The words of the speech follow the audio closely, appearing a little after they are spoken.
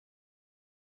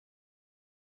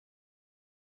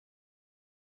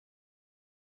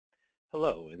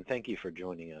Hello, and thank you for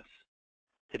joining us.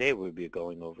 Today we'll be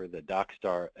going over the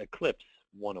Docstar Eclipse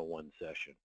 101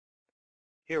 session.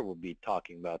 Here we'll be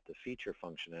talking about the feature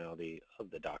functionality of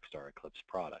the Docstar Eclipse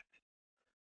product.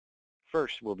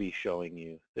 First, we'll be showing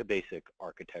you the basic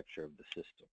architecture of the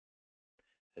system.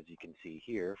 As you can see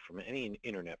here, from any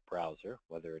internet browser,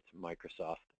 whether it's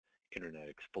Microsoft Internet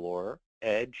Explorer,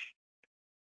 Edge,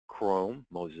 Chrome,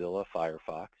 Mozilla,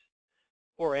 Firefox,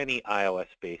 or any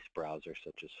iOS-based browser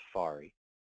such as Safari,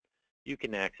 you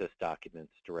can access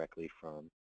documents directly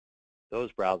from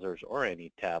those browsers or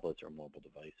any tablets or mobile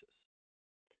devices.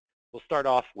 We'll start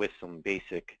off with some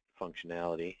basic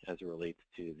functionality as it relates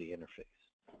to the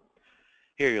interface.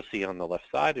 Here you'll see on the left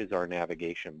side is our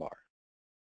navigation bar.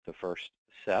 The first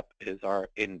step is our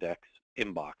index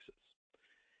inboxes.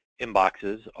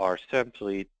 Inboxes are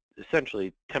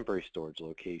essentially temporary storage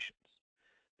locations.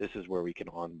 This is where we can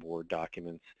onboard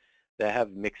documents that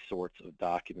have mixed sorts of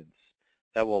documents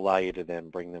that will allow you to then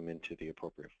bring them into the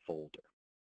appropriate folder.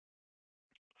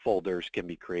 Folders can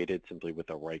be created simply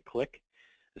with a right click,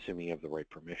 assuming you have the right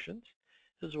permissions,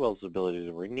 as well as the ability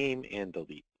to rename and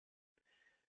delete.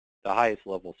 The highest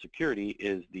level of security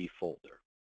is the folder.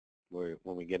 When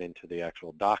we get into the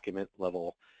actual document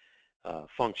level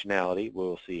functionality,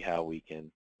 we'll see how we can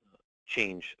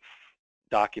change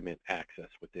document access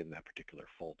within that particular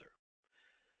folder.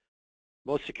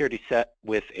 Most security set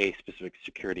with a specific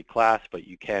security class, but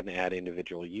you can add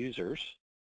individual users,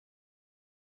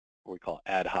 what we call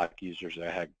ad hoc users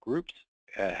that have groups,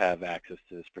 have access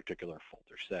to this particular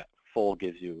folder set. Full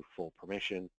gives you full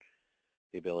permission,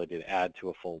 the ability to add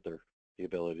to a folder, the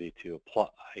ability to apply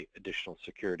additional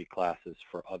security classes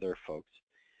for other folks,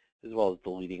 as well as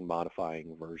deleting,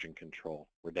 modifying, version control,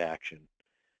 redaction,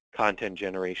 content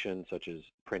generation such as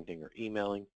printing or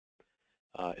emailing,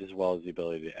 as well as the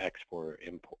ability to export or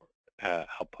import,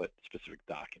 output specific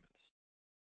documents.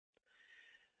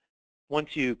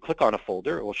 Once you click on a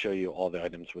folder, it will show you all the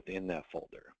items within that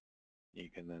folder. You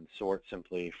can then sort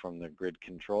simply from the grid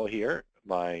control here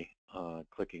by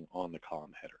clicking on the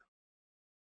column header.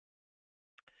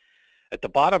 At the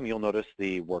bottom, you'll notice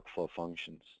the workflow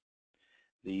functions.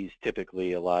 These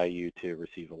typically allow you to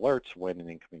receive alerts when an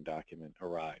incoming document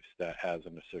arrives that has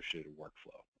an associated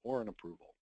workflow or an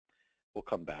approval. We'll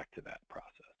come back to that process.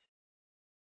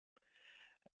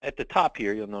 At the top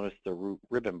here, you'll notice the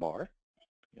ribbon bar.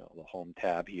 The home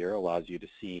tab here allows you to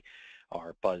see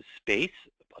our Buzz Space.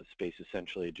 Buzz Space is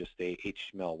essentially just a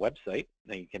HTML website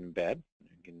that you can embed.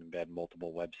 You can embed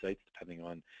multiple websites depending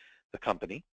on the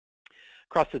company.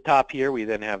 Across the top here, we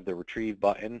then have the Retrieve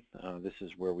button. This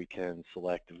is where we can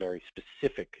select very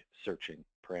specific searching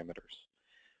parameters.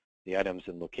 The Items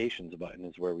and Locations button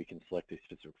is where we can select a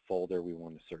specific folder we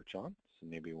want to search on. So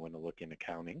maybe we want to look in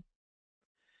accounting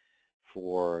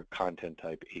for content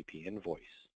type AP invoice,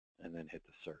 and then hit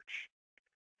the search.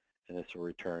 And this will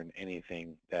return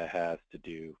anything that has to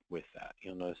do with that.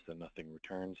 You'll notice that nothing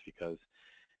returns because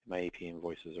my AP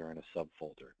invoices are in a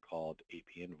subfolder called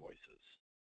AP invoices.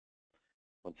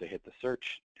 Once I hit the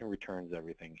search, it returns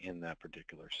everything in that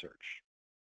particular search.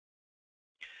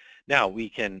 Now we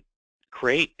can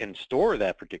create and store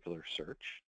that particular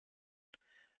search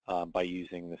by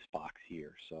using this box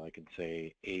here. So I can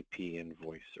say AP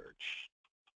invoice search.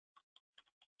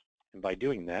 And by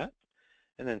doing that,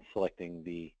 and then selecting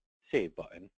the Save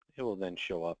button, it will then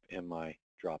show up in my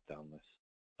drop-down list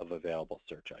of available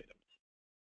search items.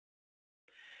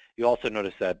 You also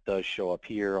notice that does show up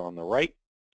here on the right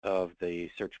of the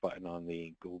search button on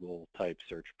the Google type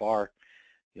search bar.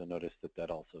 You'll notice that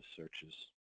that also searches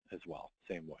as well,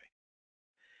 same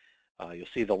way. You'll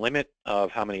see the limit of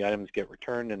how many items get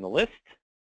returned in the list.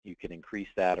 You can increase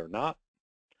that or not,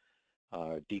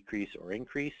 decrease or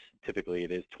increase. Typically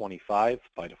it is 25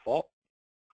 by default.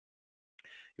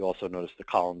 You also notice the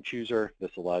column chooser.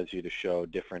 This allows you to show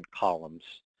different columns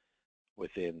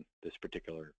within this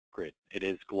particular grid. It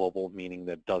is global, meaning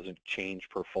that it doesn't change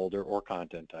per folder or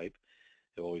content type.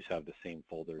 You'll always have the same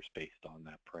folders based on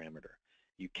that parameter.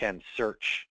 You can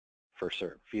search for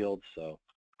certain fields, so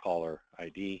caller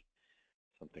ID,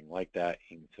 something like that.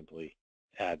 You can simply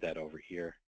add that over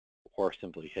here or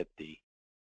simply hit the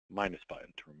minus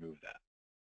button to remove that.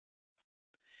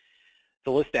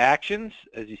 The list of actions,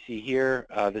 as you see here,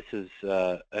 this is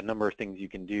a number of things you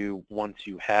can do once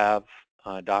you have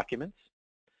documents.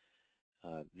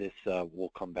 This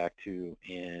we'll come back to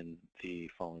in the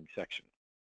following section.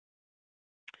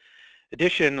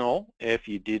 Additional, if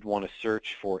you did want to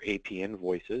search for AP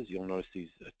invoices, you'll notice these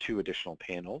two additional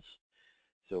panels.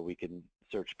 So we can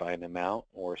search by an amount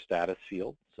or status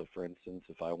field. So for instance,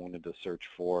 if I wanted to search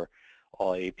for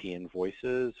all AP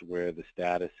invoices where the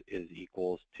status is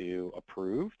equals to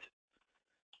approved,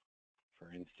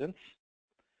 for instance,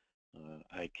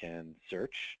 I can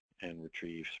search and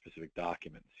retrieve specific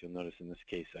documents. You'll notice in this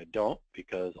case I don't,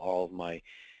 because all of my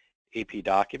AP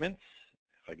documents,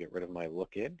 if I get rid of my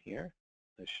look-in here,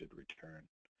 this should return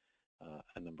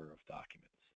a number of documents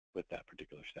with that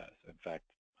particular status. In fact,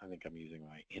 I think I'm using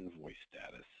my invoice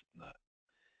status, not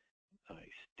my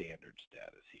standard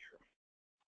status here.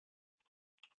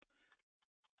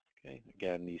 Okay,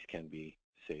 again, these can be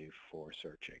saved for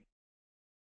searching.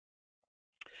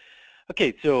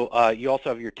 Okay, so you also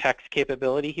have your text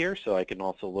capability here, so I can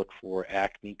also look for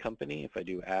Acme Company. If I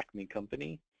do Acme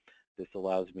Company, this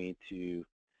allows me to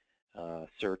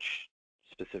search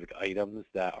specific items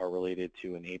that are related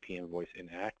to an AP invoice in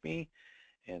Acme,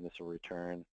 and this will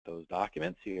return those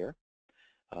documents here.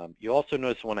 You also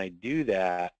notice when I do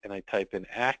that and I type in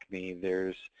Acme,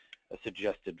 there's a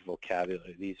suggested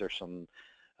vocabulary. These are some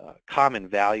common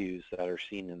values that are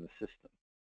seen in the system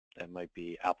that might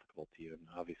be applicable to you. And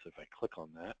obviously, if I click on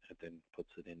that, it then puts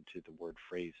it into the word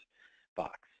phrase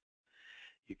box.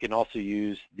 You can also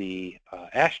use the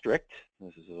asterisk.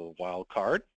 This is a wild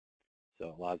card. So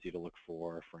it allows you to look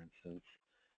for instance,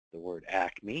 the word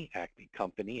Acme, Acme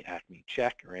Company, Acme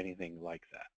Check, or anything like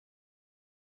that.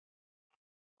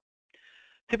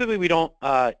 Typically, we don't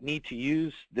need to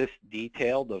use this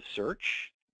detailed of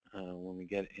search when we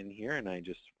get in here, and I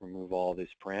just remove all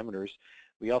these parameters.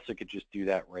 We also could just do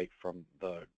that right from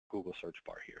the Google search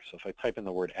bar here. So if I type in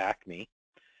the word Acme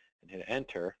and hit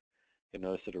enter, you'll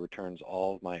notice that it returns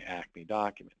all of my Acme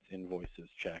documents, invoices,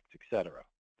 checks, etc.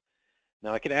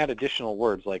 Now I can add additional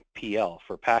words like PL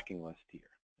for packing list here.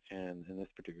 And in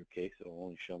this particular case, it will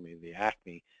only show me the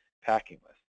Acme packing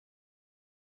list.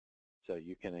 So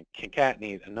you can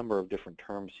concatenate a number of different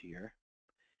terms here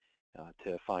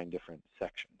to find different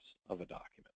sections of a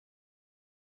document.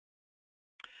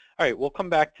 All right, we'll come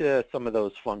back to some of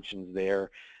those functions there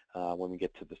when we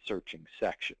get to the searching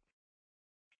section.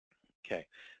 Okay,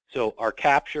 so our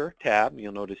capture tab,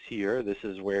 you'll notice here, this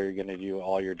is where you're going to do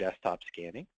all your desktop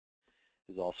scanning.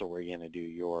 This is also where you're going to do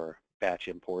your batch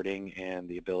importing and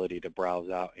the ability to browse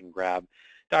out and grab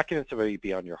documents that may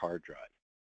be on your hard drive.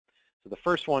 So the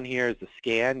first one here is the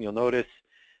scan. You'll notice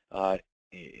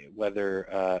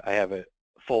whether I have it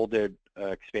folded,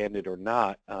 expanded or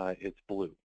not, it's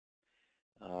blue.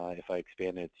 If I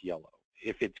expand it, it's yellow.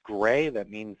 If it's gray, that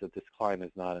means that this client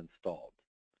is not installed.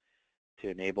 To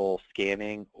enable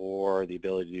scanning or the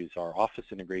ability to use our Office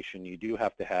integration, you do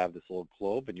have to have this little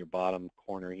globe in your bottom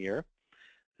corner here.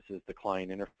 This is the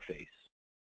client interface.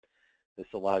 This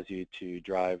allows you to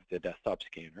drive the desktop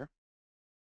scanner,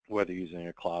 whether using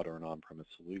a cloud or an on-premise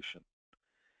solution.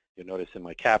 You'll notice in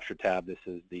my capture tab, this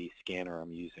is the scanner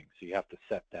I'm using. So you have to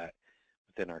set that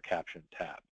within our caption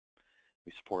tab.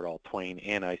 We support all Twain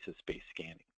and ISIS-based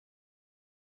scanning.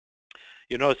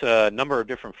 You'll notice a number of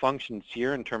different functions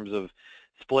here in terms of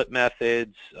split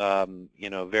methods,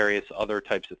 various other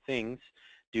types of things,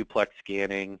 duplex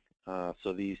scanning.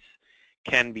 So these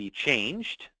can be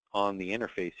changed on the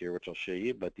interface here, which I'll show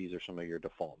you, but these are some of your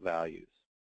default values.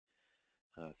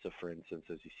 So for instance,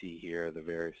 as you see here, the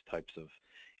various types of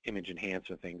image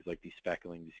enhancement things like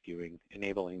despeckling, deskewing,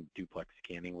 enabling duplex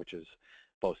scanning, which is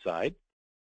both sides,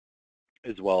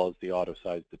 as well as the auto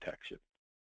size detection.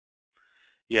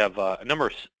 You have a number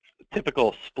of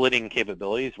typical splitting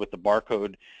capabilities with the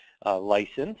barcode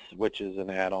license, which is an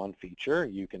add-on feature.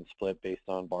 You can split based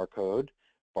on barcode,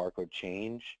 barcode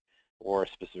change, or a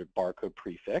specific barcode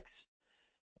prefix,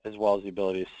 as well as the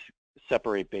ability to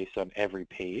separate based on every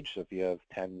page. So if you have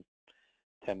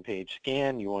 10-page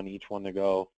scan, you want each one to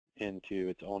go into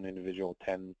its own individual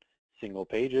 10 single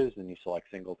pages, and you select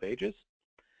single pages.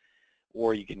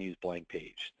 Or you can use blank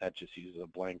page. That just uses a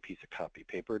blank piece of copy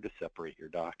paper to separate your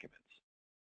documents.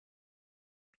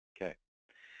 Okay.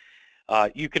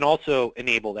 You can also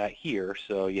enable that here.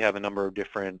 So you have a number of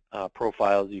different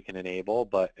profiles you can enable,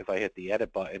 but if I hit the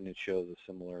edit button, it shows a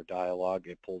similar dialog.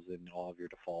 It pulls in all of your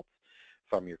defaults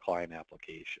from your client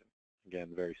application. Again,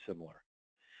 very similar.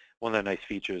 One of the nice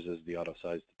features is the auto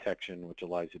size detection, which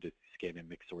allows you to scan in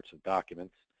mixed sorts of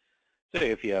documents. So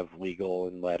if you have legal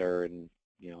and letter and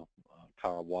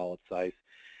kind of wallet size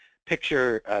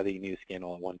picture that you need to scan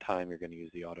all at one time, you're going to use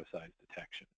the auto size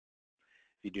detection.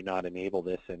 If you do not enable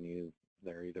this and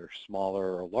they're either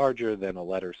smaller or larger than a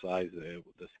letter size,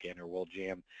 the scanner will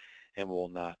jam and will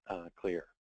not clear.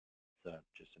 So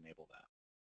just enable that.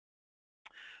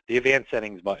 The advanced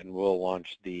settings button will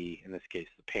launch in this case,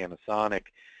 the Panasonic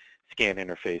scan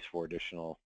interface for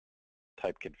additional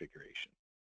type configuration.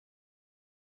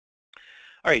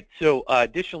 All right, so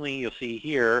additionally, you'll see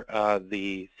here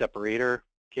the separator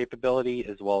capability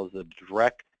as well as the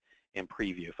direct and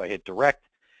preview. If I hit direct,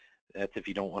 that's if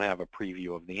you don't want to have a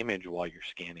preview of the image while you're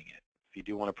scanning it. If you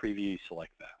do want a preview, you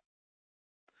select that.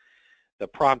 The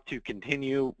prompt to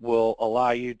continue will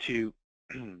allow you to,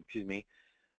 excuse me,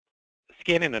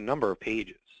 scan in a number of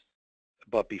pages.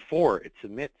 But before it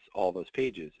submits all those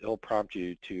pages, it'll prompt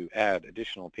you to add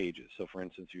additional pages. So for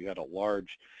instance, you had a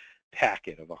large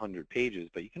packet of 100 pages,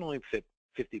 but you can only fit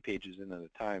 50 pages in at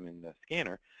a time in the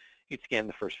scanner. You'd scan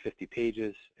the first 50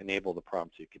 pages, enable the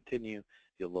prompt to continue,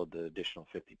 you'll load the additional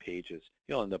 50 pages,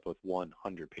 you'll end up with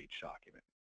 100-page document.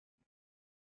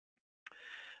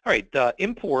 All right,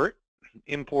 import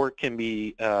can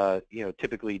be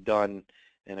typically done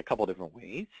in a couple different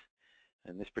ways.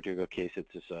 In this particular case,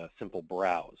 it's just a simple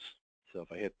browse. So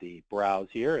if I hit the browse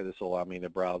here, this will allow me to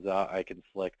browse out. I can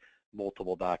select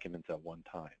multiple documents at one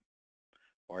time,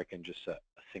 or I can just set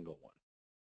a single one.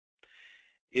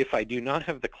 If I do not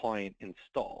have the client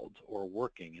installed or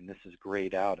working, and this is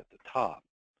grayed out at the top,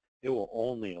 it will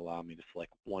only allow me to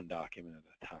select one document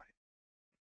at a time.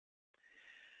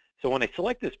 So when I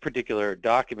select this particular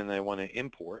document that I want to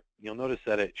import, you'll notice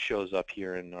that it shows up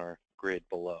here in our grid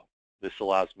below. This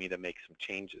allows me to make some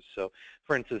changes. So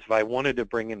for instance, if I wanted to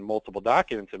bring in multiple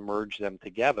documents and merge them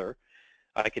together,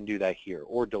 I can do that here,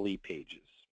 or delete pages.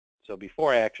 So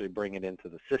before I actually bring it into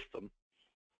the system,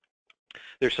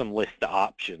 there's some list of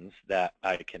options that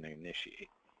I can initiate.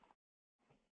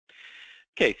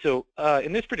 Okay, so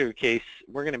in this particular case,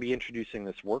 we're going to be introducing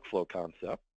this workflow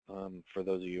concept. For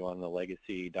those of you on the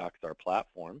legacy Docstar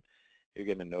platform, you're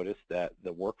going to notice that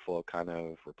the workflow kind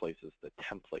of replaces the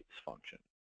templates function.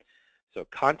 So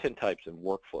content types and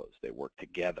workflows, they work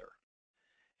together.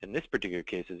 In this particular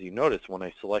case, as you notice, when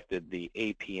I selected the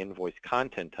AP invoice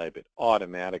content type, it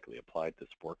automatically applied this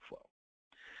workflow.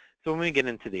 So when we get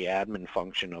into the admin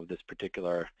function of this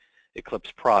particular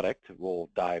Eclipse product, we'll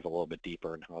dive a little bit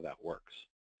deeper in how that works.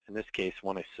 In this case,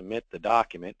 when I submit the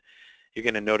document, you're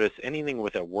going to notice anything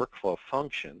with a workflow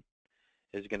function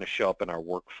is going to show up in our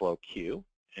workflow queue,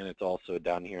 and it's also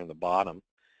down here in the bottom.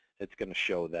 It's going to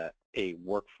show that a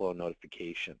workflow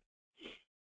notification.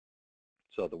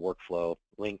 So the workflow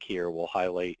link here will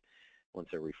highlight, once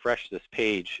I refresh this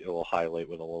page, it will highlight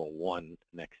with a little 1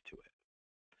 next to it.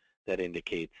 That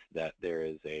indicates that there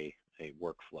is a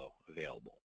workflow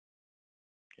available.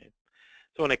 Okay.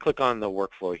 So when I click on the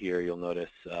workflow here, you'll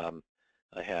notice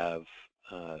I have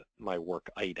my work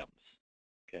items.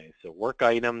 Okay, so work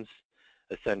items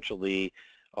essentially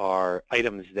are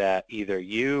items that either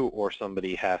you or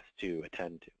somebody has to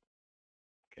attend to.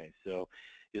 Okay, so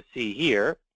you'll see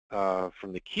here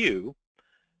from the queue,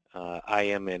 I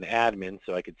am an admin,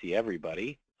 so I can see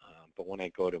everybody. But when I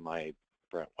go to my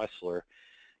Brent Wessler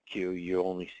queue, you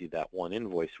only see that one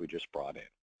invoice we just brought in.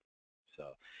 So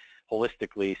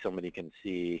holistically, somebody can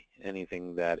see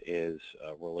anything that is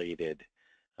related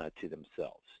to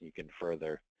themselves. You can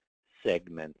further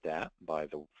segment that by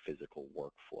the physical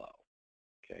workflow.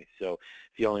 Okay, so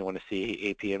if you only want to see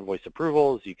AP invoice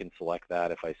approvals, you can select that.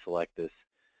 If I select this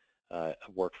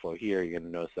workflow here, you're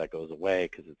going to notice that goes away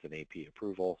because it's an AP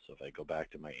approval. So if I go back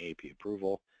to my AP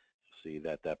approval, you'll see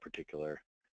that that particular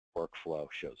workflow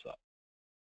shows up.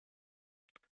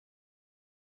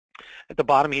 At the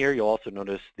bottom here, you'll also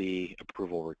notice the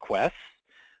approval requests.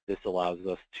 This allows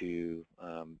us to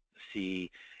see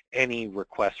any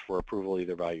request for approval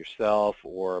either by yourself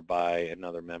or by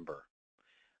another member.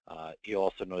 You'll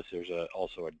also notice there's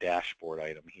also a dashboard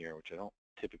item here, which I don't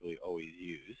typically always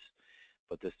use,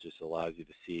 but this just allows you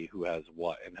to see who has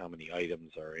what and how many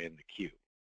items are in the queue.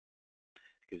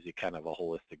 It gives you kind of a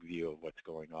holistic view of what's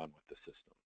going on with the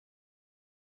system.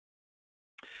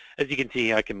 As you can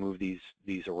see, I can move these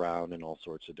around and all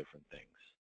sorts of different things.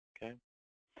 Okay.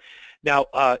 Now,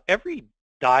 every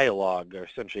dialog, or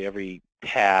essentially every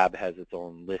tab, has its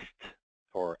own list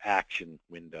or action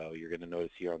window. You're going to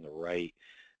notice here on the right,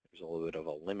 there's a little bit of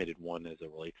a limited one as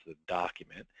it relates to the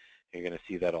document. You're going to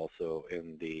see that also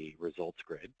in the results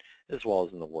grid, as well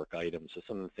as in the work items. So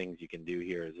some of the things you can do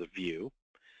here is a view.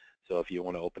 So if you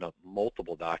want to open up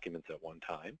multiple documents at one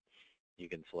time, you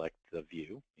can select the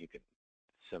view. You can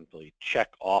simply check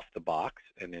off the box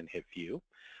and then hit view,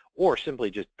 or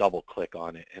simply just double click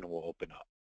on it and it will open up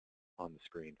on the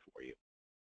screen for you.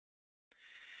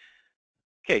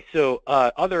 Okay, so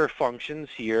other functions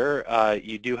here,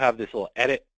 you do have this little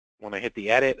edit. When I hit the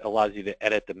edit, it allows you to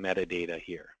edit the metadata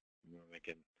here. I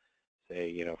can say,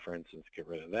 you know, for instance, get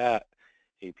rid of that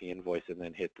AP invoice and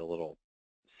then hit the little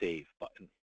save button.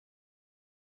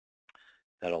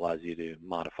 That allows you to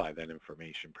modify that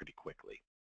information pretty quickly.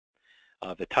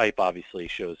 The type obviously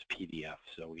shows PDF,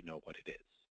 so we know what it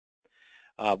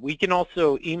is. We can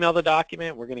also email the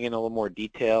document. We're going to get a little more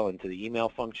detail into the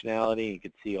email functionality. You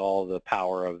can see all the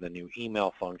power of the new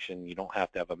email function. You don't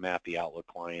have to have a MAPI Outlook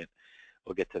client.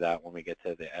 We'll get to that when we get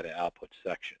to the edit output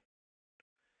section.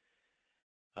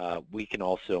 We can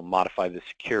also modify the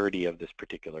security of this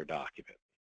particular document.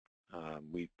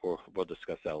 We'll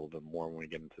discuss that a little bit more when we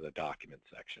get into the document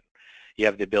section. You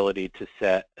have the ability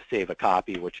to save a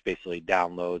copy, which basically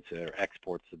downloads or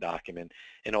exports the document,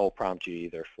 and it will prompt you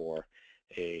either for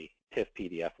a TIFF,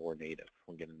 PDF, or native.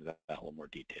 We'll get into that in a little more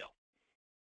detail.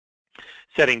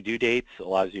 Setting due dates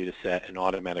allows you to set an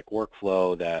automatic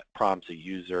workflow that prompts a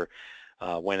user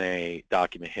when a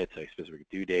document hits a specific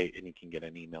due date, and you can get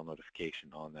an email notification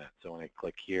on that. So when I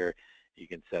click here, you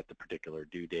can set the particular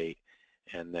due date,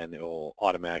 and then it will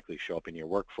automatically show up in your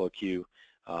workflow queue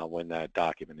when that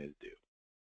document is due.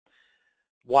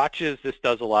 Watches, this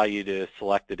does allow you to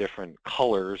select the different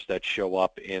colors that show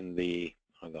up in the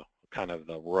kind of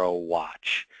the row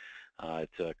watch.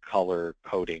 It's a color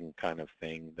coding kind of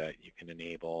thing that you can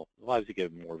enable. It allows you to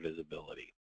get more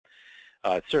visibility.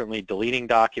 Certainly deleting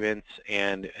documents,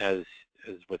 and as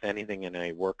with anything in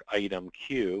a work item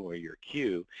queue or your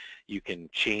queue, you can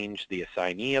change the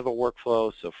assignee of a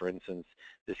workflow. So for instance,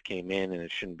 this came in and it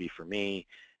shouldn't be for me.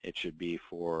 It should be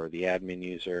for the admin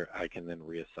user. I can then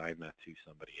reassign that to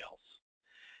somebody else.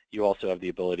 You also have the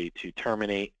ability to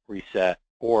terminate, reset,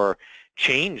 or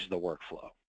change the workflow.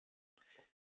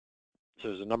 So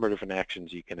there's a number of different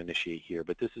actions you can initiate here,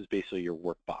 but this is basically your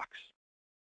workbox.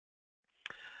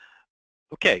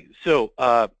 Okay, so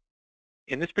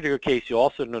in this particular case, you'll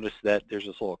also notice that there's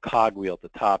this little cog wheel at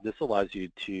the top. This allows you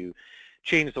to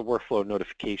change the workflow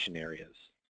notification areas.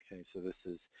 Okay, so this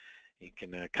is, you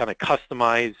can kind of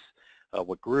customize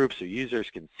what groups or users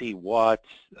can see what,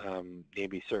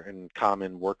 maybe certain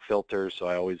common work filters. So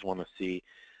I always want to see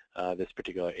this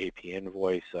particular AP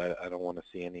invoice. I don't want to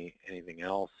see anything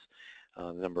else.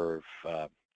 Number of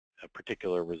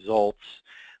particular results,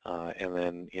 and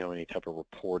then any type of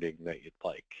reporting that you'd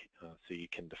like. So you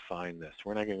can define this.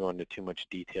 We're not going to go into too much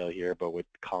detail here, but what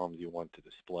columns you want to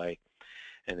display,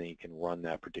 and then you can run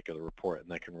that particular report, and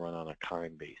that can run on a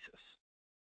kind basis.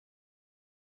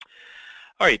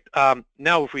 All right,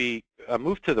 now if we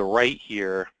move to the right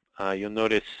here, you'll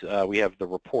notice we have the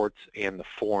reports and the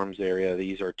forms area.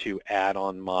 These are two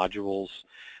add-on modules.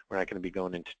 We're not going to be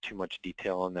going into too much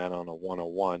detail on that on a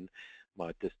 101,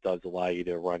 but this does allow you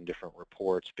to run different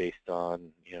reports based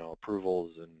on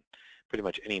approvals and pretty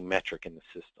much any metric in the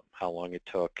system, how long it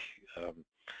took,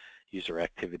 user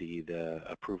activity, the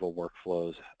approval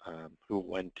workflows, who it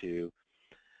went to,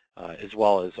 as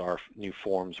well as our new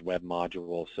forms web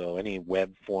module. So any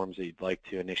web forms that you'd like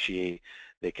to initiate,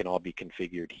 they can all be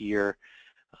configured here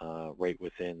right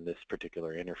within this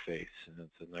particular interface. And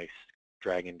it's a nice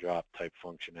drag and drop type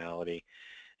functionality.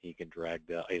 You can drag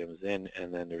the items in,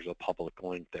 and then there's a public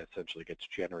link that essentially gets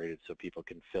generated so people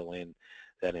can fill in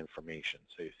that information.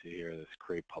 So you see here this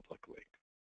create public link.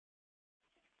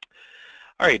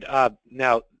 All right,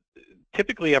 now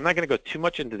typically I'm not going to go too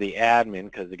much into the admin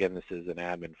because again this is an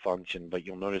admin function, but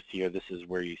you'll notice here this is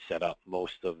where you set up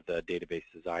most of the database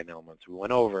design elements we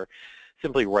went over,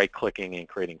 simply right clicking and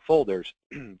creating folders.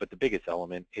 But the biggest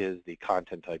element is the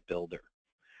content type builder.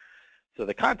 So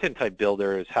the content type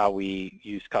builder is how we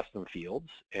use custom fields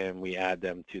and we add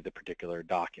them to the particular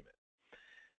document.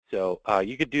 So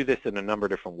you could do this in a number of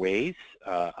different ways.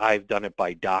 I've done it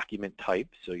by document type.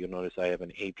 So you'll notice I have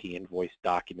an AP invoice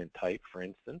document type, for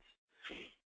instance.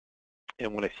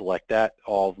 And when I select that,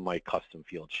 all of my custom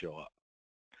fields show up.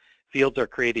 Fields are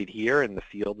created here in the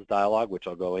fields dialog, which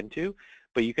I'll go into,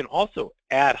 but you can also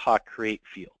ad hoc create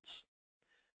fields.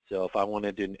 So if I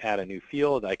wanted to add a new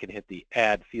field, I can hit the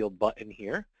add field button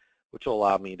here, which will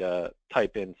allow me to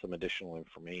type in some additional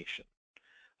information.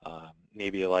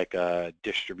 Maybe like a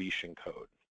distribution code.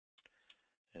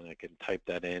 And I can type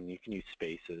that in. You can use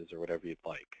spaces or whatever you'd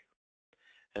like.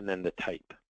 And then the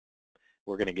type.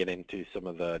 We're going to get into some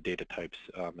of the data types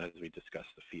as we discuss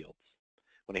the fields.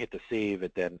 When I hit the save,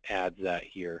 it then adds that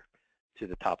here to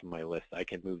the top of my list. I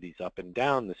can move these up and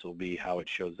down. This will be how it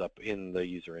shows up in the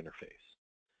user interface.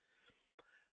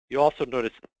 You also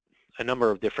notice a number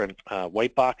of different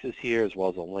white boxes here, as well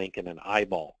as a link and an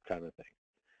eyeball kind of thing.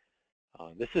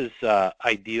 This is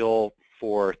ideal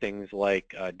for things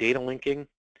like data linking.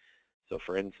 So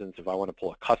for instance, if I want to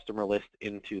pull a customer list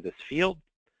into this field,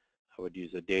 I would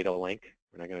use a data link.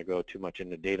 We're not going to go too much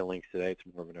into data links today. It's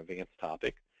more of an advanced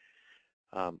topic.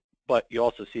 But you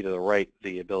also see to the right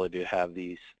the ability to have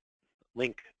these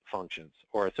link functions,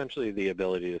 or essentially the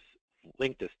ability to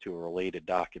link this to a related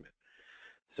document.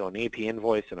 So an AP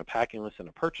invoice and a packing list and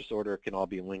a purchase order can all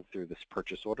be linked through this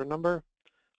purchase order number,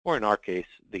 or in our case,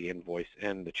 the invoice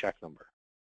and the check number.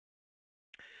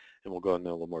 And we'll go into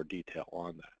a little more detail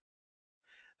on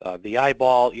that. The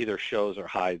eyeball either shows or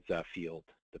hides that field,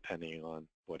 depending on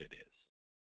what it is.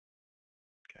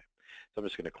 Okay, so I'm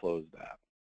just going to close that.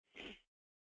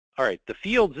 All right, the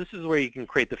fields, this is where you can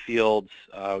create the fields.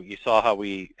 You saw how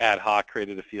we ad hoc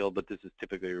created a field, but this is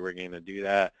typically where we're going to do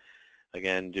that.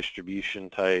 Again, distribution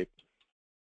type,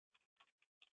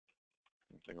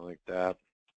 something like that.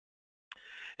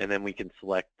 And then we can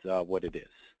select what it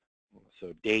is.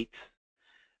 So date,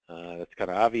 that's kind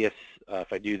of obvious.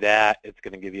 If I do that, it's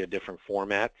going to give you a different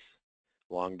formats.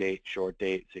 Long date, short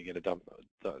date, so you get a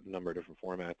number of different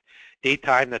formats. Date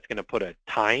time, that's going to put a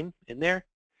time in there.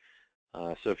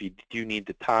 So if you do need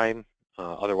the time,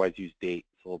 otherwise use date.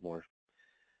 It's a little more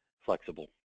flexible.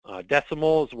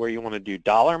 Decimal is where you want to do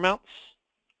dollar amounts,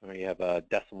 where you have a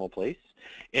decimal place.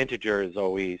 Integer is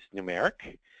always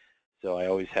numeric, so I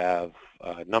always have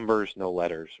numbers, no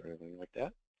letters or anything like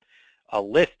that. A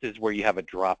list is where you have a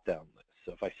drop-down list.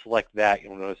 So if I select that,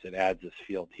 you'll notice it adds this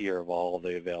field here of all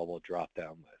the available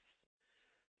drop-down lists.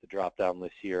 The drop-down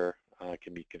list here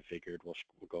can be configured. We'll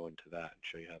go into that and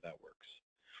show you how that works.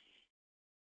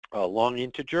 Long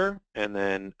integer, and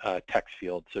then text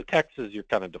field. So text is your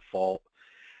kind of default.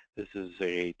 This is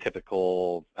a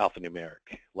typical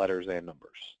alphanumeric, letters and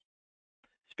numbers,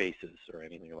 spaces or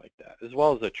anything like that, as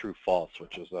well as a true false,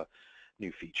 which is a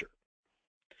new feature.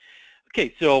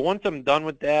 Okay, so once I'm done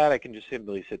with that, I can just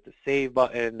simply hit the save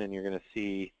button, and you're going to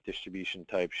see distribution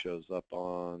type shows up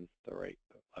on the right,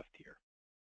 the left here.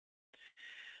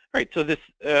 All right, so this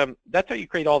that's how you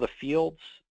create all the fields.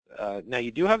 Now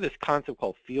you do have this concept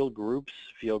called field groups.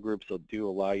 Field groups will do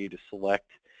allow you to select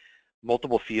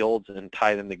multiple fields and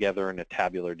tie them together in a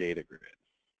tabular data grid.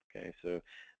 Okay, so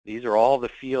these are all the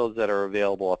fields that are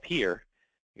available up here.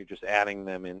 You're just adding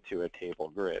them into a table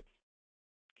grid.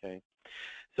 Okay,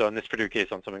 so in this particular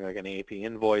case, on something like an AP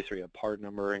invoice, where you have part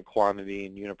number and quantity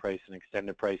and unit price and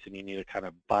extended price, and you need to kind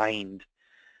of bind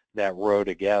that row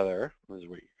together, this is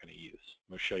what you're going to use.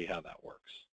 I'm going to show you how that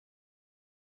works.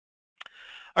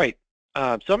 All right, so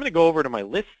I'm going to go over to my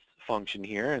list function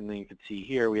here, and then you can see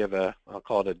here we have a, I'll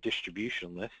call it a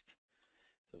distribution list.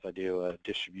 So if I do a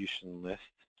distribution list,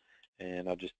 and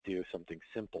I'll just do something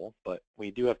simple, but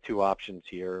we do have two options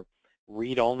here.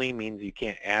 Read only means you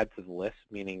can't add to the list,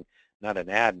 meaning not an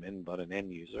admin, but an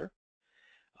end user.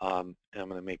 And I'm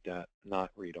going to make that not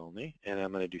read only, and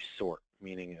I'm going to do sort,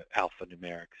 meaning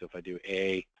alphanumeric. So if I do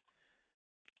A,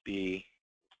 B,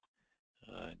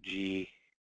 G,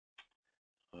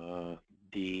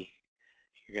 D,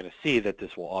 you're going to see that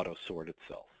this will auto-sort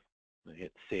itself. I'm going to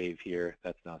hit save here.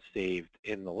 That's now saved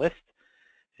in the list,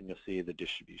 and you'll see the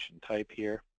distribution type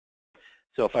here.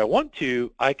 So if I want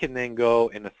to, I can then go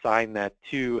and assign that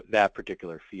to that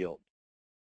particular field.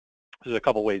 There's a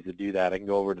couple ways to do that. I can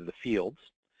go over to the fields,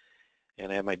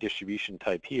 and I have my distribution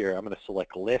type here. I'm going to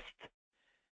select list,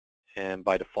 and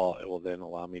by default, it will then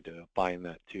allow me to bind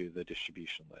that to the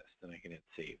distribution list, and I can hit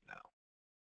save now.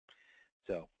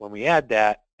 So when we add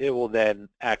that, it will then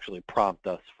actually prompt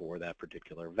us for that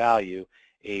particular value,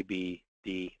 A, B,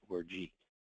 D, or G.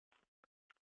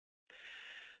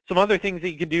 Some other things that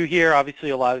you can do here,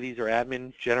 obviously a lot of these are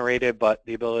admin generated, but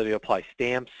the ability to apply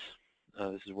stamps.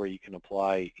 This is where you can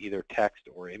apply either text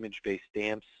or image-based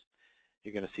stamps.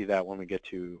 You're going to see that when we get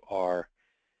to our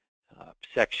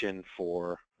section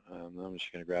for, I'm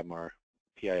just going to grab our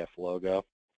PIF logo.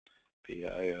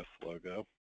 PIF logo.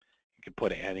 You can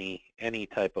put any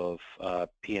type of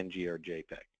PNG or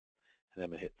JPEG. And I'm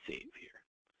going to hit save here.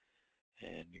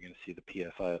 And you're going to see the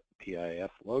PIF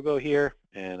logo here,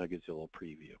 and it gives you a little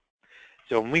preview.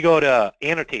 So when we go to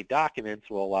annotate documents,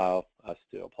 we'll allow us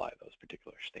to apply those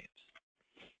particular stamps.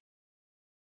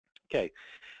 Okay,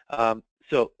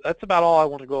 so that's about all I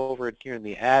want to go over here in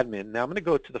the admin. Now I'm going to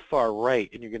go to the far right,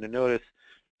 and you're going to notice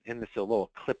in this little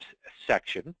Eclipse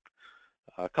section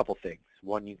a couple things.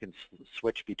 One, you can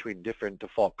switch between different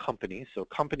default companies. So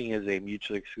company is a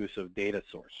mutually exclusive data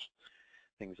source.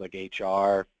 Things like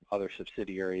HR, other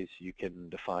subsidiaries, you can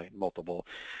define multiple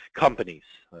companies.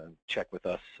 Check with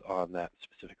us on that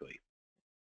specifically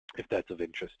if that's of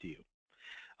interest to you.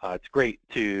 It's great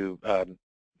to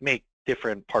make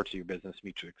different parts of your business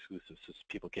mutually exclusive so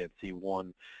people can't see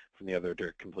one from the other.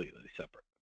 They're completely separate.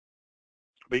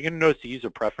 But you're going to notice the user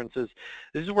preferences.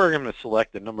 This is where I'm going to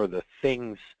select a number of the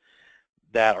things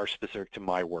that are specific to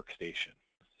my workstation.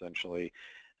 Essentially,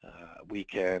 we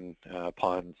can,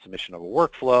 upon submission of a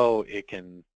workflow, it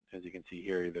can, as you can see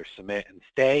here, either submit and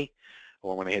stay,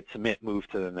 or when I hit submit, move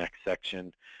to the next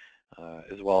section.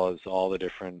 as well as all the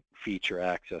different feature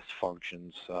access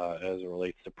functions as it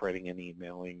relates to printing and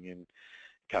emailing and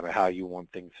kind of how you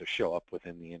want things to show up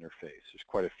within the interface. There's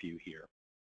quite a few here.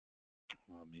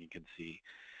 You can see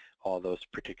all those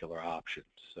particular options.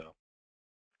 So,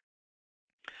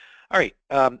 all right.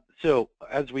 So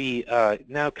as we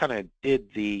now kind of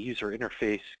did the user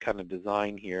interface kind of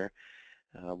design here,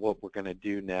 what we're going to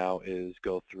do now is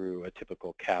go through a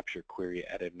typical capture, query,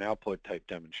 edit, and output type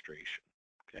demonstration.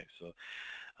 Okay. So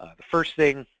the first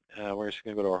thing, we're just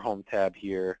going to go to our home tab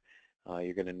here.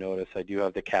 You're going to notice I do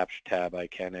have the capture tab. I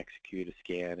can execute a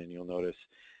scan, and you'll notice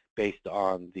based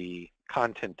on the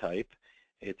content type,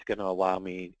 it's going to allow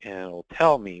me and it'll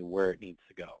tell me where it needs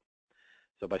to go.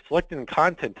 So by selecting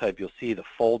content type, you'll see the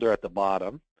folder at the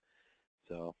bottom.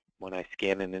 So when I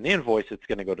scan in an invoice, it's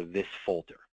going to go to this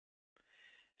folder.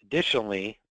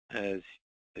 Additionally, as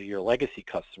your legacy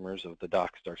customers of the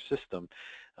Docstar system,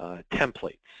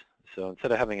 templates. So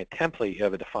instead of having a template, you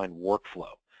have a defined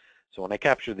workflow. So when I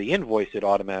capture the invoice, it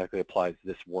automatically applies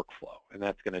this workflow, and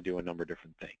that's going to do a number of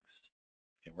different things.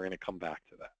 And we're going to come back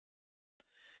to that.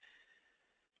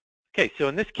 Okay, so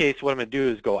in this case, what I'm going to do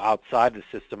is go outside the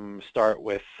system. I'm going to start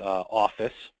with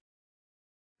Office.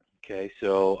 Okay,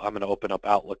 so I'm going to open up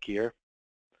Outlook here.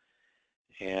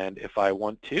 And if I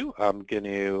want to, I'm going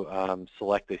to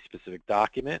select a specific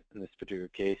document. In this particular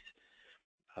case,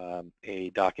 a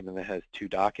document that has 2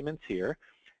 documents here.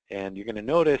 And you're going to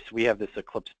notice we have this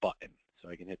Eclipse button. So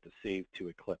I can hit the Save to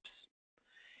Eclipse.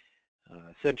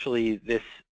 Essentially, this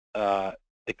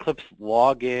Eclipse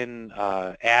login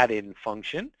add-in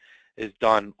function is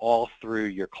done all through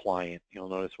your client. You'll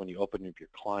notice when you open up your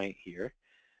client here,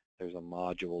 there's a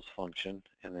modules function,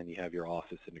 and then you have your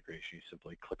Office integration. You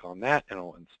simply click on that, and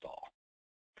it'll install.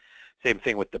 Same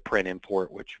thing with the print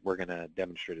import, which we're going to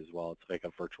demonstrate as well. It's like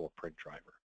a virtual print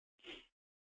driver.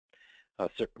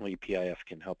 Certainly, PIF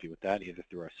can help you with that, either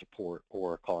through our support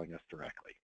or calling us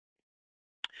directly.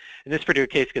 In this particular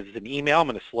case, because it's an email, I'm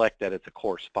going to select that it's a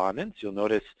correspondence. You'll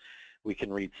notice we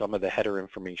can read some of the header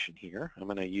information here. I'm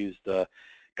going to use the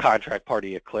contract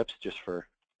party Eclipse just for,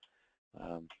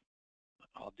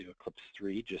 I'll do Eclipse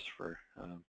 3 just for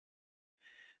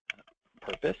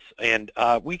purpose. And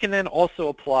we can then also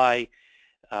apply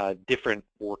different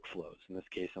workflows. In this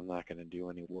case, I'm not going to do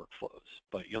any workflows.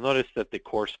 But you'll notice that the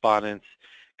correspondence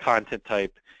content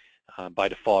type by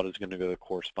default is going to go to the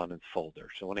correspondence folder.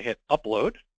 So when I hit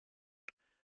upload,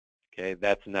 okay,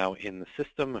 that's now in the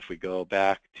system. If we go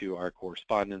back to our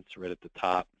correspondence right at the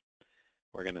top,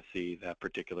 we're going to see that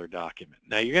particular document.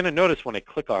 Now you're going to notice when I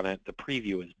click on it, the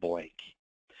preview is blank.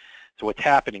 So what's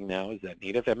happening now is that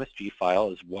native MSG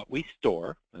file is what we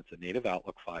store. That's a native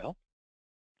Outlook file.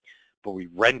 But we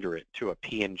render it to a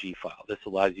PNG file. This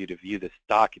allows you to view this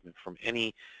document from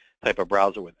any type of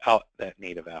browser without that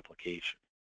native application.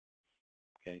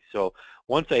 Okay, so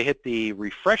once I hit the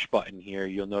refresh button here,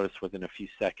 you'll notice within a few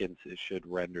seconds it should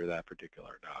render that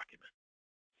particular document.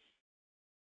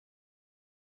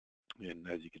 And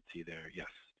as you can see there, yes,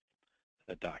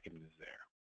 that document is there.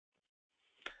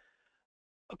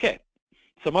 Okay,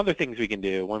 some other things we can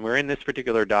do. When we're in this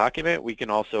particular document, we can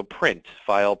also print,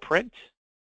 file print.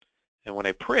 And when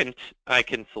I print, I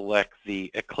can select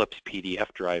the Eclipse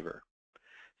PDF driver.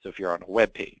 So if you're on a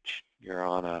web page, you're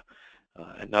on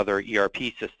another ERP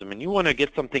system, and you want to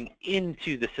get something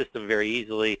into the system very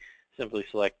easily, simply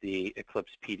select the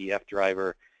Eclipse PDF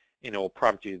driver, and it will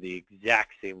prompt you the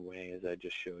exact same way as I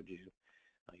just showed you.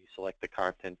 You select the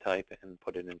content type and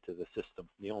put it into the system.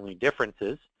 The only difference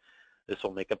is this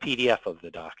will make a PDF of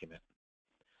the document.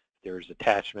 If there's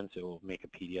attachments, it will make a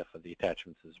PDF of the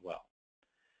attachments as well.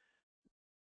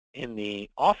 In the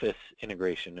Office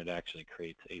integration, it actually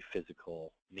creates a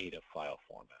physical native file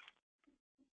format.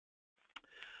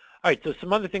 All right, so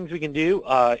some other things we can do.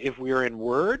 If we're in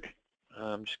Word,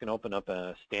 I'm just going to open up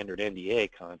a standard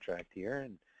NDA contract here,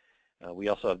 and we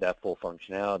also have that full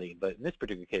functionality. But in this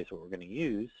particular case, what we're going to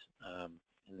use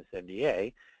in this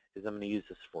NDA is I'm going to use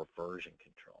this for version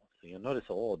control. So you'll notice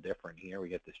a little different here. We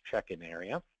get this check-in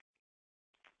area.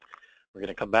 We're going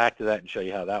to come back to that and show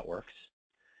you how that works.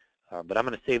 But I'm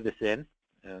going to save this in,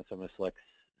 so I'm going to select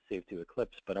Save to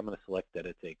Eclipse, but I'm going to select that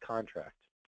it's a contract.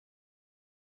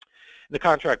 In the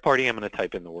contract party, I'm going to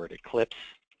type in the word Eclipse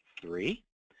 3,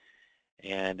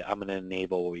 and I'm going to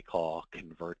enable what we call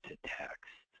Convert to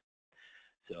Text.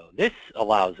 So this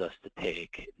allows us to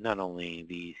take not only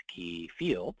these key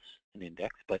fields and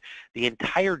index, but the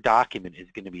entire document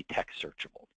is going to be text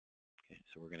searchable. Okay,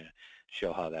 so we're going to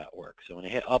show how that works. So when I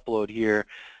hit upload here,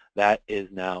 that is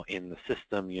now in the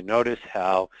system. You notice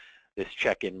how this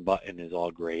check-in button is all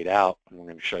grayed out, and we're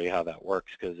going to show you how that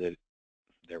works because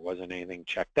there wasn't anything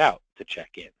checked out to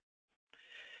check in.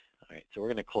 All right, so we're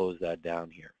going to close that down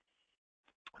here.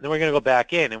 And then we're going to go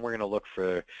back in and we're going to look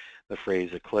for the phrase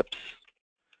eclipse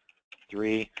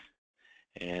 3,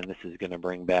 and this is going to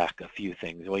bring back a few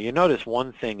things. Well, you notice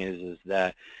one thing is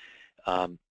that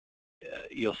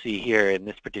you'll see here in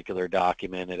this particular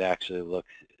document it actually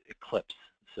looks eclipse.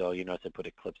 So you notice I put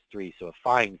eclipse 3, so it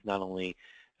finds not only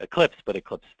eclipse but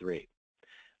eclipse 3.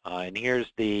 And here's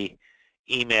the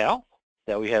email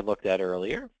that we had looked at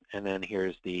earlier, and then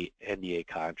here's the NDA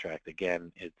contract.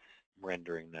 Again, it's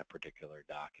rendering that particular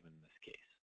document in this case.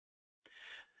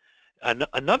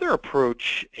 Another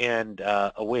approach and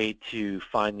a way to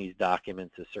find these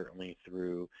documents is certainly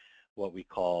through what we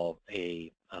call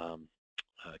a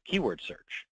keyword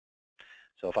search.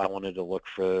 So if I wanted to look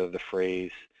for the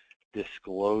phrase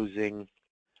disclosing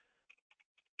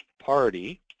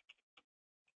party,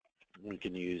 we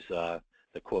can use the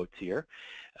quotes here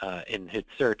and hit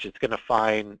search. It's going to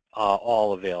find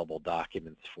all available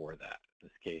documents for that. In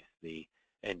this case, the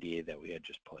NDA that we had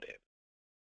just put in.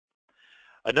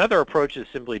 Another approach is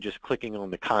simply just clicking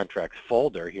on the contracts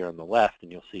folder here on the left,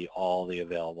 and you'll see all the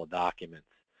available documents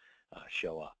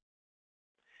show up.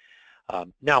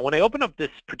 Now, when I open up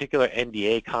this particular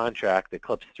NDA contract,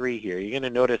 Eclipse 3 here, you're going to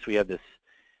notice we have this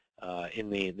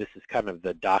this is kind of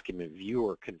the document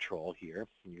viewer control here.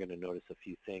 You're going to notice a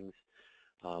few things.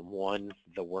 One,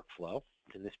 the workflow.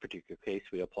 In this particular case,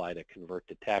 we applied a convert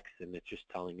to text, and it's just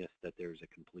telling us that there's a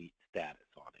complete status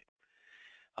on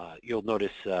it. You'll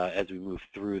notice as we move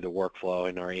through the workflow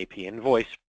in our AP invoice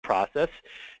process,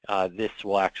 this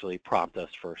will actually prompt us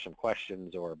for some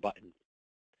questions or a button,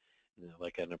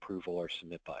 like an approval or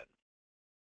submit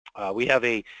button. We have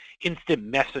a instant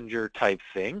messenger type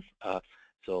thing.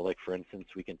 So like for instance,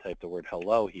 we can type the word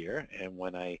hello here, and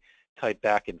when I type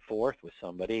back and forth with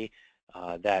somebody,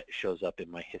 that shows up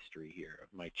in my history here,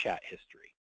 my chat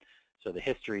history. So the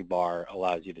history bar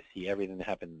allows you to see everything that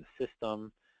happened in the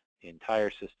system, the entire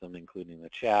system, including the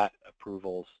chat,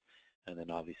 approvals, and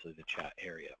then obviously the chat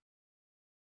area.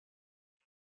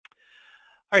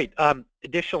 All right,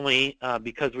 additionally,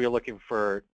 because we're looking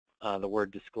for the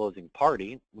word disclosing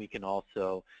party, we can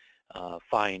also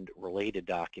find related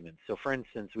documents. So for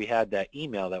instance, we had that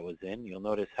email that was in. You'll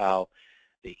notice how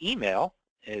the email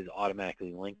is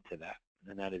automatically linked to that,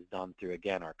 and that is done through,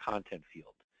 again, our content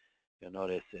field. You'll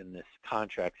notice in this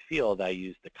contracts field, I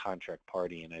use the contract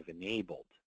party, and I've enabled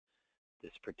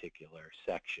this particular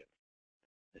section.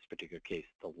 In this particular case,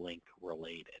 the link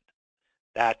related.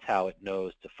 That's how it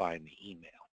knows to find the email.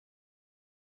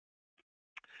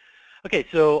 Okay,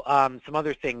 so some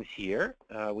other things here.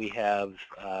 We have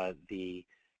the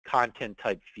content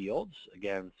type fields.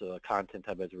 Again, so a content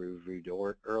type, as we reviewed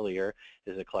earlier,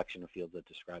 is a collection of fields that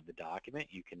describe the document.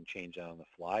 You can change that on the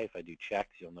fly. If I do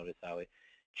checks, you'll notice how it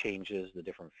changes the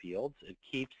different fields. It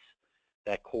keeps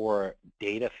that core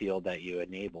data field that you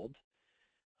enabled.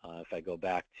 If I go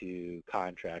back to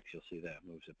contracts, you'll see that it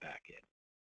moves it back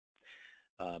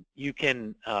in. You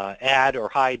can add or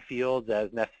hide fields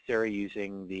as necessary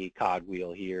using the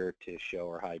cogwheel here to show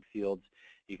or hide fields.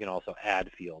 You can also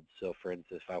add fields. So for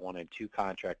instance, if I wanted 2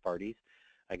 contract parties,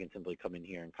 I can simply come in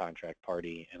here in contract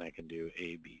party and I can do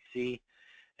ABC.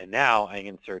 And now I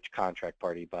can search contract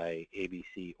party by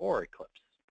ABC or Eclipse.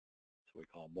 So we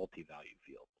call a multi-value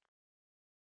field.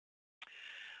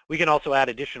 We can also add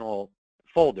additional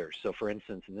folders. So for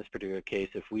instance, in this particular case,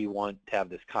 if we want to have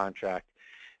this contract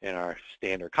in our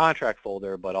standard contract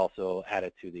folder, but also add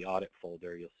it to the audit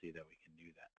folder, you'll see that we can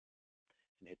do that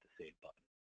and hit the save button.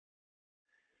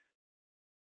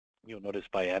 You'll notice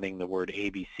by adding the word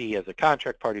ABC as a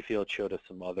contract party field, it showed us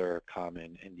some other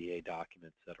common NDA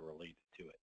documents that are related to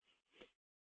it.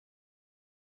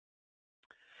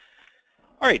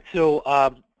 All right,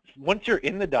 so once you're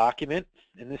in the document,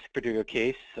 in this particular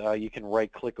case, you can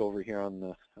right-click over here on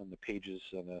the pages,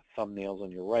 on the thumbnails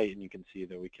on your right, and you can see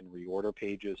that we can reorder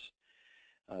pages.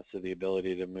 So the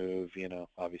ability to move,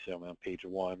 obviously I'm on page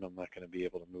 1. I'm not going to be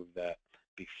able to move that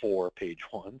before page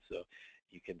 1, so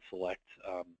you can select,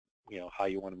 how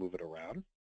you want to move it around.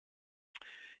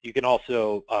 You can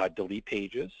also delete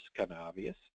pages, kind of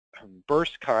obvious.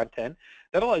 Burst content,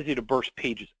 that allows you to burst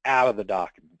pages out of the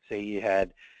document. Say you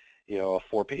had a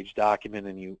 4-page document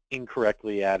and you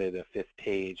incorrectly added a 5th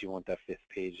page. You want that 5th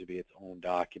page to be its own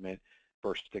document,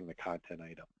 bursting the content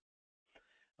item.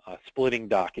 Splitting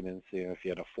documents, if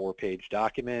you had a 4-page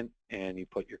document and you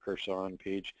put your cursor on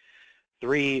page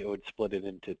 3, it would split it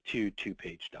into 2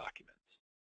 2-page documents.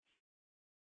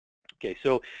 Okay,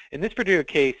 so in this particular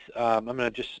case, I'm going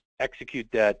to just execute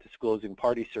that disclosing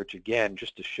party search again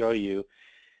just to show you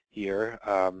here,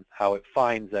 how it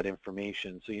finds that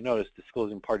information. So you notice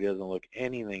disclosing party doesn't look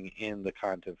anything in the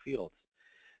content fields.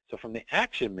 So from the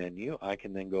action menu, I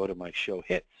can then go to my show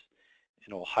hits,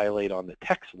 and it will highlight on the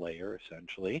text layer,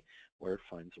 essentially, where it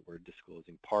finds the word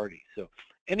disclosing party. So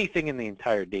anything in the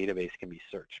entire database can be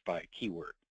searched by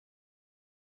keyword.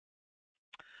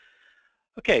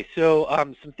 Okay, so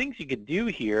some things you could do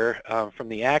here from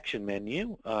the action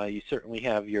menu. You certainly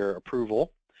have your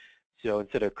approval. So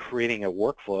instead of creating a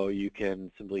workflow, you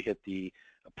can simply hit the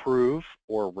approve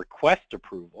or request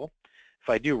approval. If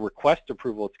I do request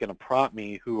approval, it's going to prompt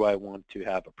me who I want to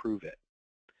have approve it.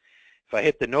 If I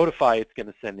hit the notify, it's going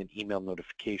to send an email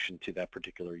notification to that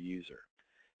particular user.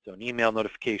 So an email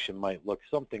notification might look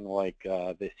something like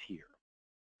this here.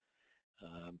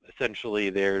 Essentially,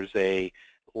 there's a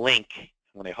link.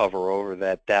 When I hover over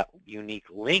that, that unique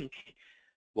link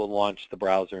will launch the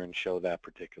browser and show that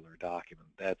particular document.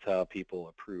 That's how people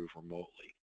approve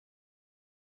remotely.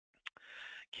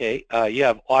 Okay, you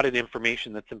have audit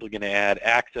information that's simply going to add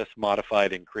access,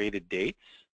 modified, and created dates.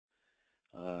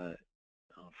 I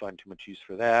don't find too much use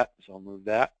for that, so I'll move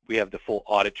that. We have the full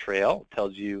audit trail. It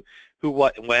tells you who,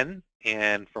 what, when,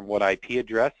 and from what IP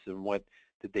address, and what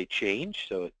did they change.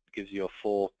 So it gives you a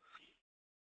full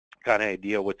kind of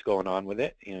idea what's going on with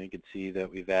it. You know, you can see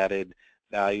that we've added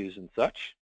values and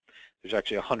such. There's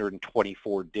actually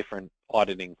 124 different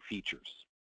auditing features.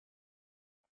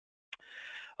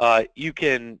 You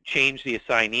can change the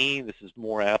assignee. This is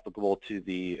more applicable to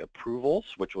the approvals,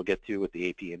 which we'll get to with the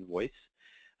AP invoice.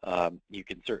 You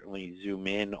can certainly zoom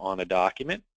in on a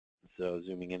document, so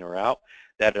zooming in or out.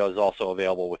 That is also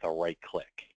available with a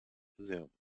right-click zoom.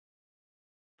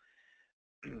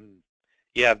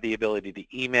 You have the ability to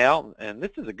email, and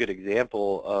this is a good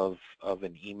example of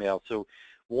an email. So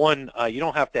one, you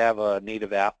don't have to have a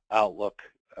native Outlook.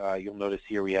 You'll notice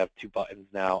here we have two buttons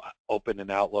now, open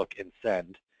in Outlook and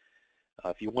send.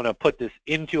 If you want to put this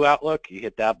into Outlook, you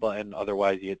hit that button.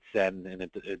 Otherwise, you hit send, and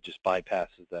it just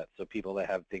bypasses that. So people that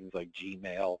have things like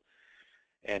Gmail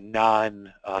and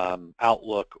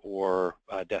non-Outlook or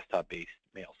desktop-based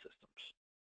mail systems.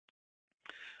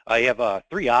 You have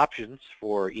 3 options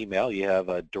for email. You have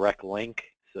a direct link.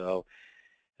 So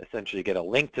essentially, you get a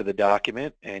link to the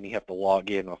document, and you have to log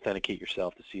in, authenticate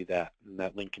yourself to see that. And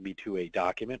that link can be to a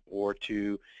document or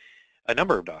to a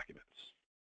number of documents.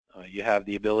 You have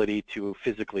the ability to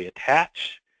physically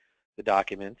attach the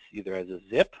documents either as a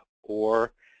zip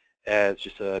or as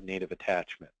just a native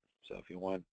attachment. So if you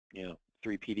want,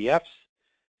 3 PDFs,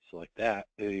 select that.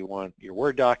 If you want your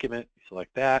Word document,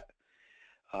 select that.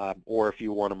 Or if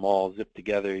you want them all zipped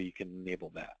together, you can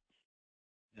enable that.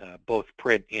 Both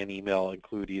print and email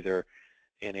include either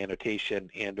an annotation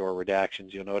and or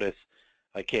redactions. You'll notice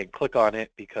I can't click on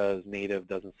it because native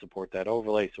doesn't support that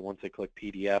overlay. So once I click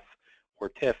PDF or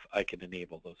TIFF, I can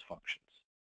enable those functions.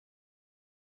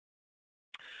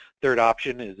 Third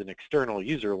option is an external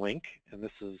user link, and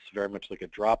this is very much like a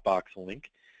Dropbox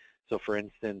link. So for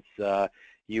instance,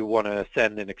 you want to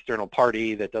send an external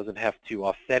party that doesn't have to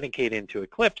authenticate into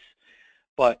Eclipse,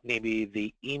 but maybe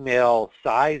the email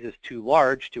size is too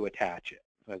large to attach it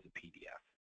as a PDF.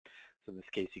 So in this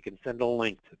case, you can send a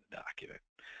link to the document.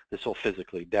 This will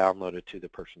physically download it to the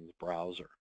person's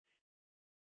browser.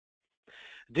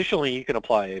 Additionally, you can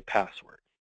apply a password.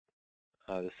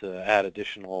 This add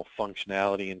additional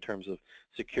functionality in terms of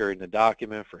securing the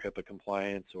document for HIPAA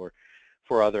compliance or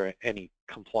for any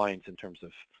compliance in terms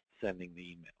of sending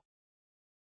the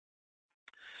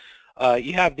email.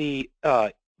 You have the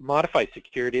modify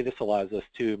security. This allows us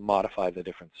to modify the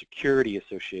different security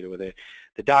associated with it.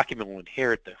 The document will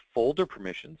inherit the folder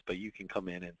permissions, but you can come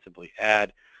in and simply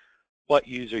add what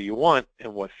user you want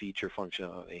and what feature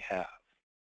functionality they have.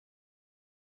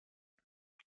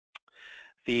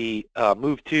 The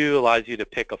Move To allows you to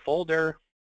pick a folder.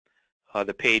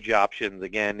 The page options,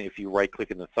 again, if you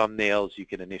right-click in the thumbnails, you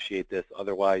can initiate this.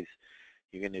 Otherwise,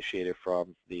 you can initiate it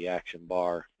from the action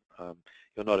bar.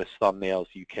 You'll notice thumbnails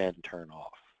you can turn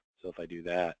off. So if I do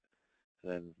that,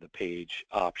 then the page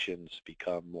options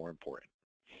become more important.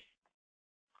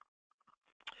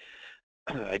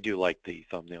 I do like the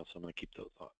thumbnails, so I'm going to keep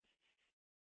those on.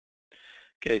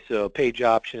 Okay, so page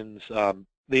options,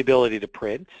 the ability to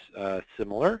print,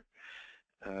 similar.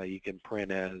 You can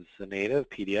print as a native,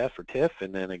 PDF, or TIFF,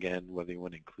 and then again, whether you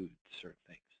want to include certain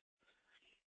things.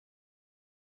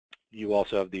 You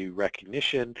also have the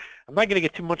recognition. I'm not going to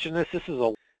get too much in this. This is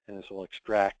and this will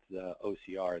extract the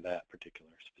OCR, that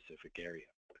particular specific area.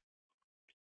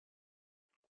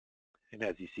 And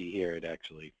as you see here, it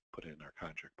actually put in our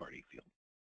contract party field.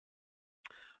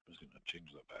 I'm just going to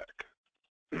change that back.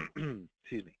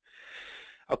 Excuse me.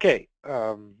 Okay,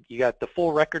 you got the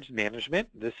full records management.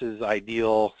 This is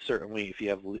ideal, certainly if you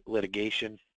have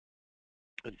litigation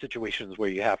in situations where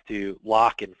you have to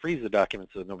lock and freeze the document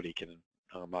so nobody can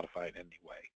modify it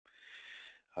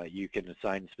anyway. You can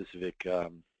assign specific,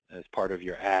 as part of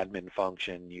your admin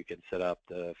function, you can set up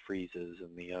the freezes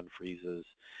and the unfreezes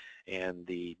and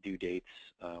the due dates,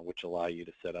 which allow you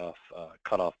to set off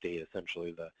cutoff date,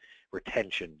 essentially the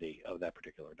retention date of that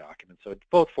particular document. So it's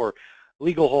both for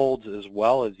legal holds as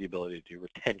well as the ability to do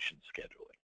retention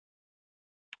scheduling.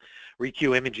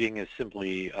 Requeue imaging is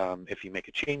simply if you make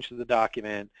a change to the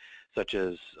document, such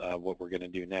as what we're going to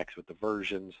do next with the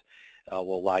versions,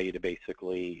 will allow you to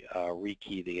basically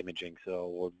rekey the imaging.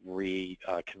 So we'll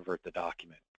convert the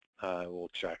document. We'll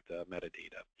extract the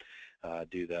metadata,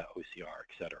 do the OCR,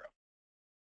 etc.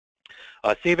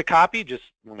 Save a copy, just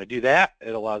when I do that,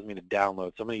 it allows me to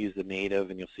download. So I'm going to use the native,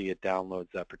 and you'll see it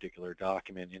downloads that particular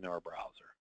document in our browser.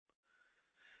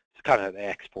 It's kind of the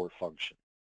export function.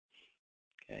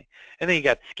 Okay. And then you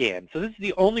got scan. So this is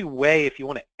the only way if you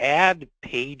want to add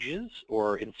pages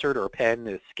or insert or append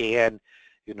to scan.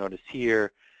 You'll notice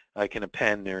here I can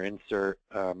append or insert.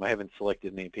 I haven't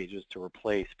selected any pages to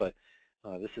replace, but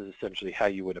this is essentially how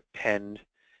you would append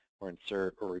or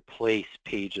insert or replace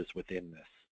pages within this.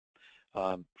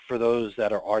 For those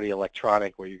that are already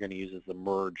electronic, what you're going to use is the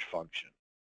merge function.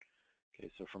 Okay,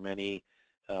 so from any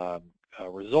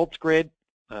results grid,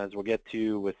 as we'll get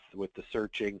to with the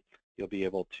searching, you'll be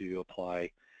able to apply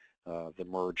the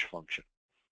merge function.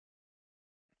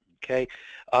 Okay,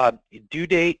 due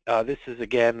date, this is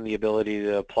again the ability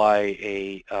to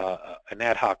apply an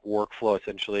ad hoc workflow.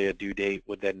 Essentially a due date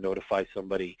would then notify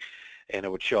somebody and it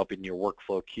would show up in your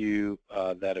workflow queue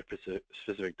that a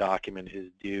specific document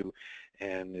is due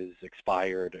and is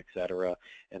expired, etc.,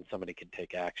 and somebody can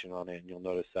take action on it, and you'll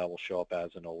notice that will show up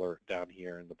as an alert down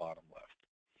here in the bottom left.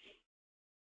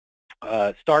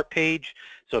 Start page,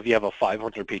 so if you have a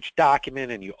 500-page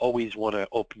document and you always want to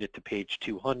open it to page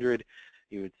 200,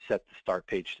 you would set the start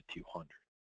page to 200.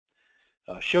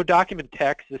 Show document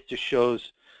text, this just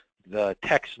shows the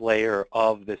text layer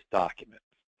of this document.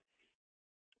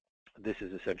 This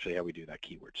is essentially how we do that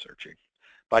keyword searching.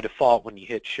 By default, when you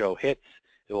hit show hits,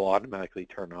 it will automatically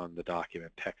turn on the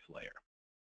document text layer.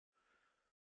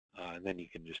 And then you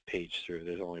can just page through.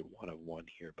 There's only one of one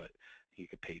here, but you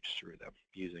can page through them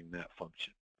using that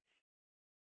function.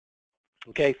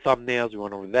 Okay, thumbnails, we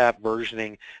went over that.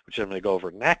 Versioning, which I'm going to go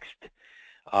over next.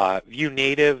 View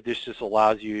native, this just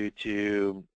allows you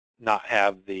to not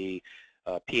have the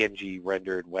PNG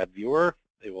rendered web viewer.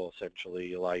 It will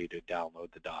essentially allow you to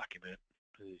download the document,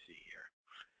 as you see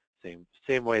here.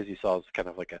 Same way as you saw, it's kind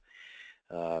of like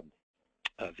the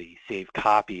save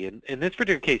copy. In this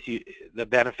particular case, the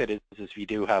benefit is if you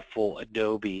do have full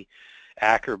Adobe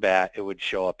Acrobat, it would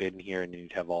show up in here and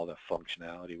you'd have all the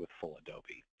functionality with full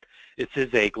Adobe. This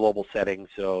is a global setting,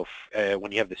 so if,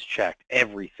 when you have this checked,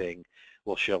 everything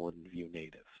will show in View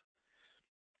Native.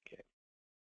 Okay.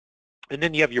 And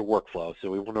then you have your workflow.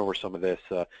 So we went over some of this,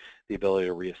 the ability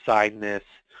to reassign this,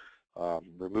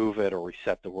 remove it, or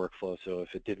reset the workflow. So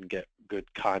if it didn't get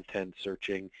good content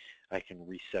searching, I can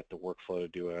reset the workflow to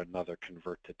do another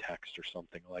convert to text or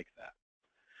something like that.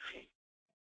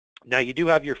 Now you do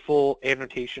have your full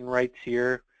annotation rights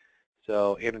here.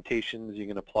 So annotations you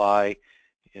can apply,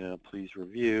 please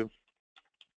review.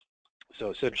 So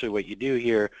essentially what you do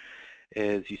here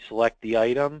is you select the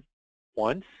item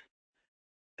once,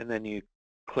 and then you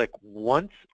click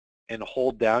once and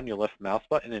hold down your left mouse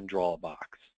button and draw a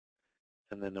box.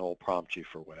 And then it will prompt you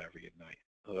for whatever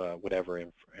whatever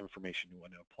information you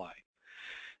want to apply.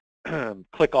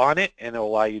 Click on it and it will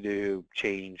allow you to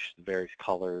change the various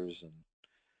colors and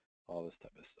all this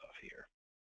type of stuff here.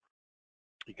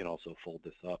 You can also fold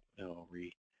this up and it will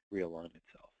realign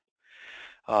itself.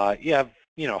 You have,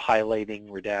 highlighting,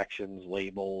 redactions,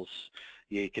 labels.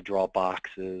 You could draw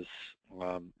boxes.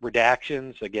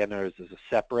 Redactions, again, there's a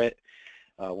separate.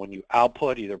 When you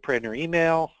output either print or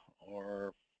email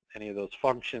or any of those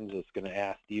functions, it's going to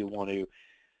ask, do you want to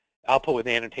output with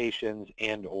annotations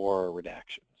and or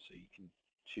redactions? So you can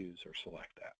choose or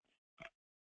select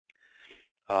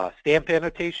that. Stamp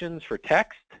annotations for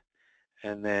text,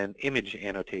 and then image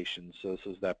annotations. So this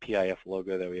is that PIF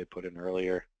logo that we had put in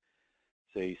earlier.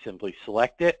 So you simply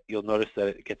select it. You'll notice that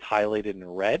it gets highlighted in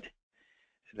red,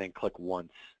 and then click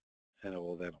once, and it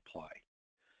will then apply.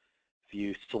 If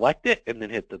you select it and then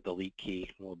hit the delete key,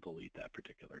 it will delete that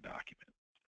particular document.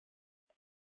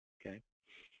 Okay.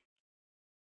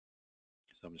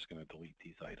 So I'm just going to delete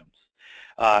these items.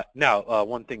 Now,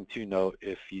 one thing to note,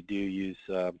 if you do use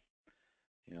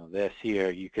this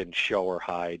here, you can show or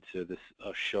hide. So this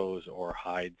shows or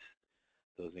hides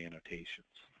those annotations.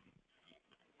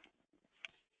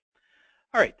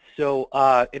 All right, so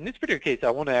in this particular case, I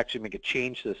want to actually make a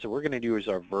change to this. So what we're going to do is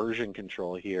our version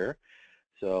control here.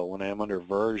 So when I'm under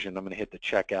version, I'm going to hit the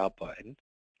checkout button.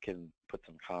 I can put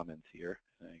some comments here,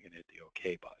 and I'm going to hit the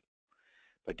OK button.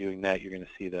 By doing that, you're going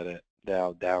to see that it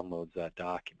now downloads that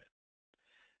document.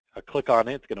 I click on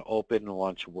it, it's going to open and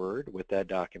launch Word with that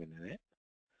document in it.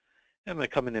 I'm going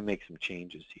to come in and make some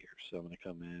changes here. So I'm going to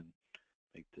come in,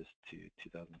 make this to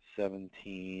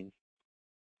 2017,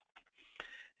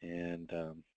 and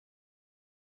we'll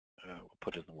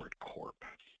put in the word corp.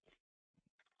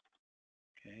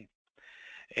 Okay.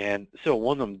 And so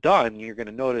when I'm done, you're going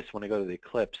to notice when I go to the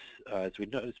Eclipse, as we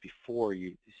noticed before,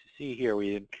 you see here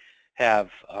we didn't have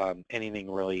anything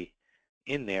really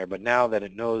in there, but now that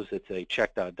it knows it's a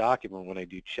checked out document, when I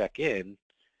do check in,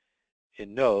 it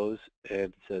knows and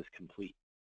it says complete.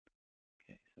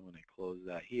 Okay, so when I close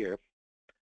that here,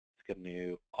 it's going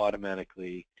to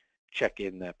automatically check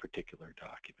in that particular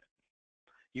document.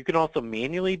 You can also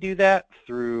manually do that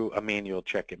through a manual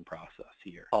check-in process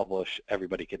here. Publish,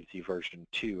 everybody can see version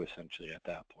 2 essentially at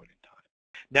that point in time.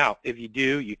 Now, if you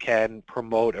do, you can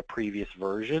promote a previous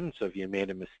version. So if you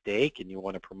made a mistake and you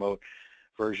want to promote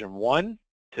version 1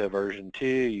 to version 2,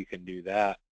 you can do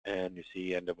that. And you see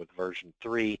you end up with version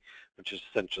 3, which is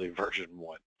essentially version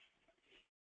 1.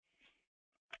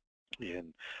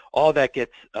 And all that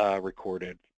gets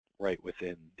recorded right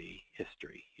within the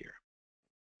history here.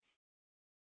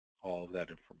 All of that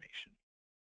information.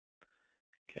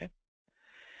 Okay.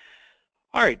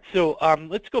 All right, so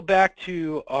let's go back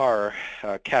to our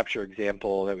capture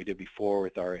example that we did before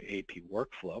with our AP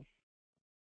workflow.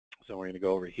 So we're going to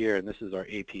go over here, and this is our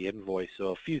AP invoice. So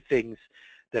a few things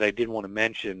that I did want to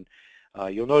mention.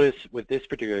 You'll notice with this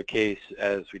particular case,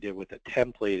 as we did with the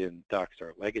template in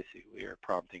Docstar Legacy, we are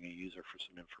prompting a user for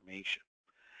some information.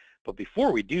 But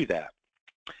before we do that,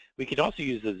 we can also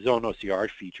use the Zone OCR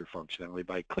feature functionality.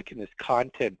 By clicking this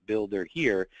content builder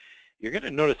here, you're going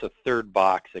to notice a third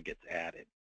box that gets added.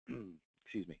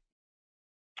 Excuse me.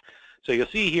 So you'll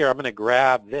see here, I'm going to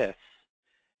grab this,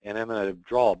 and I'm going to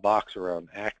draw a box around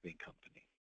Acme Company.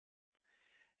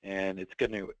 And it's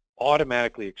going to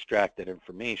automatically extract that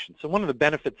information. So one of the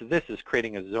benefits of this is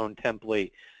creating a zone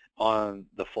template on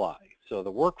the fly. So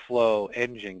the workflow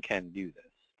engine can do this.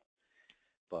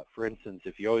 But for instance,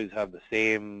 if you always have the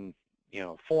same,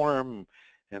 form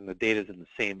and the data is in the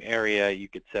same area, you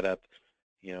could set up,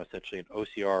 essentially an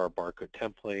OCR or barcode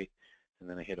template, and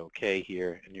then I hit OK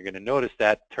here, and you're going to notice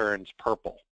that turns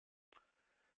purple.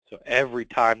 So every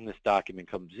time this document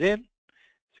comes in,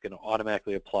 it's going to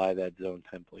automatically apply that zone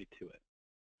template to it.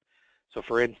 So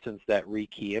for instance, that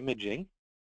rekey imaging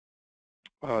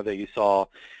that you saw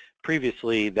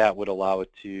previously, that would allow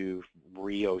it to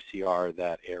re-OCR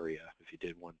that area if you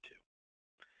did want to.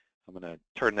 I'm going to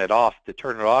turn that off. To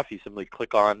turn it off, you simply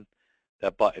click on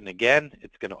that button again.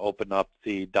 It's going to open up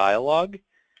the dialog,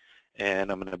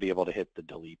 and I'm going to be able to hit the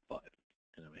delete button.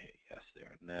 And I'm going to hit yes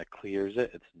there, and that clears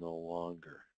it. It's no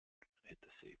longer hit the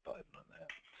save button on that.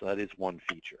 So that is one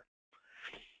feature.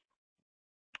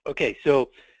 Okay, so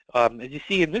as you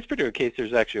see in this particular case,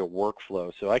 there's actually a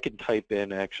workflow. So I can type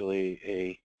in actually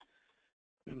a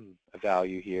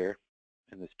value here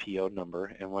in this PO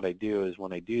number, and what I do is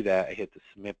when I do that, I hit the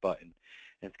submit button,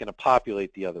 and it's going to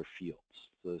populate the other fields.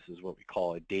 So this is what we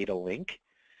call a data link.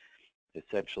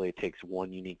 Essentially, it takes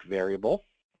one unique variable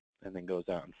and then goes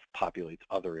out and populates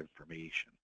other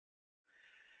information.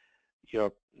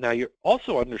 Now you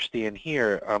also understand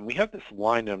here, we have this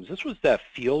line items. This was that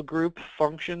field group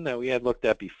function that we had looked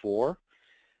at before.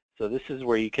 So this is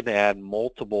where you can add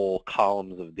multiple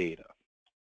columns of data.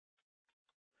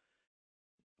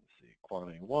 Let's see,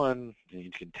 quantity 1, and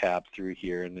you can tab through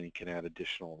here, and then you can add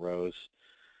additional rows.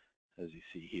 As you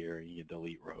see here, you can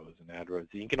delete rows and add rows.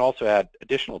 And you can also add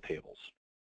additional tables.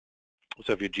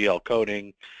 So if you're GL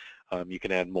coding, you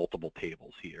can add multiple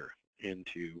tables here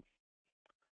into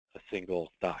a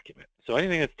single document. So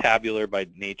anything that's tabular by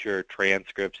nature,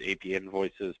 transcripts, AP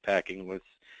invoices, packing lists,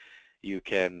 you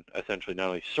can essentially not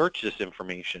only search this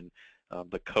information,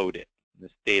 but code it. And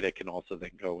this data can also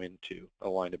then go into a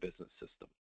line of business system.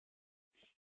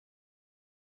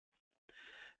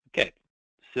 Okay,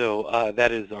 so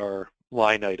that is our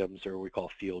line items, or what we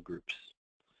call field groups.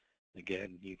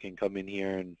 Again, you can come in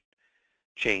here and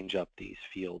change up these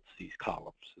fields, these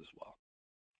columns as well.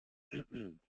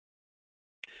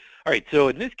 All right, so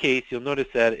in this case, you'll notice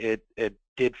that it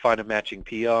did find a matching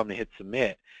PO. I'm going to hit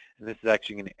submit, and this is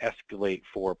actually going to escalate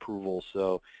for approval.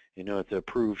 So it's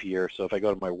approved here. So if I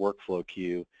go to my workflow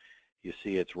queue, you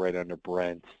see it's right under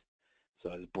Brent. So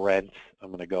as Brent, I'm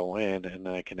going to go in and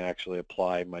I can actually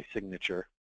apply my signature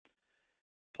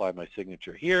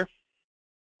here,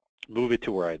 move it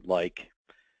to where I'd like,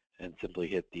 and simply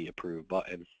hit the approve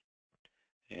button.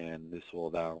 And this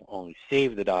will now only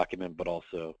save the document, but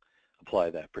also apply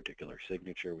that particular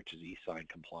signature, which is e-sign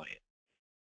compliant.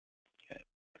 Okay.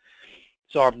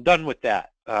 So I'm done with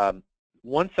that.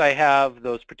 Once I have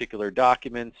those particular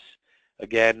documents,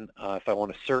 again, if I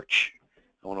want to search,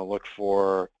 I want to look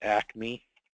for Acme.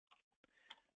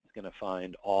 It's going to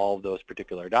find all of those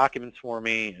particular documents for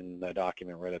me, and the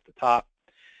document right at the top.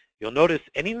 You'll notice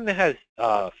anything that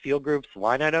has field groups,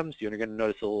 line items, you're going to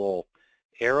notice a little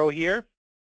arrow here.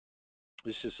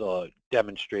 This just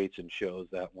demonstrates and shows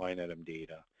that line item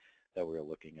data that we were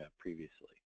looking at previously.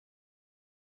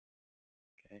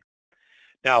 Okay.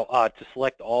 Now, to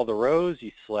select all the rows,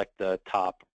 you select the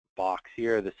top box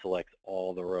here. This selects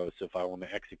all the rows. So if I want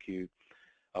to execute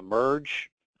a merge,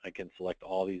 I can select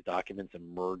all these documents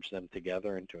and merge them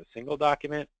together into a single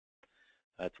document.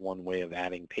 That's one way of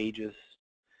adding pages,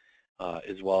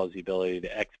 as well as the ability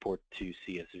to export to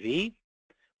CSV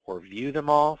or view them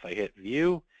all. If I hit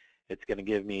view, it's going to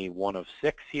give me one of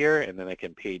 6 here, and then I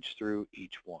can page through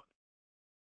each one.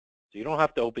 So you don't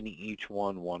have to open each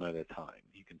one at a time.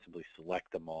 You can simply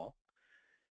select them all,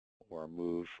 or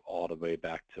move all the way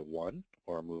back to 1,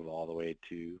 or move all the way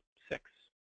to 6.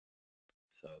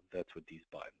 So that's what these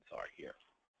buttons are here.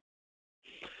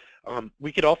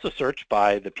 We could also search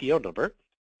by the PO number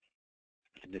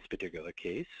in this particular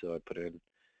case. So I put in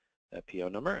that PO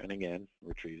number, and again,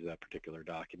 retrieves that particular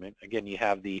document. Again, you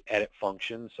have the edit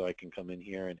function, so I can come in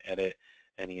here and edit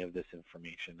any of this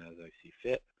information as I see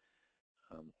fit,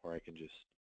 or I can just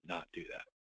not do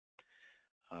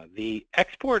that. The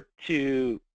export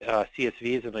to CSV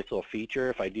is a nice little feature.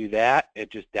 If I do that, it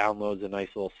just downloads a nice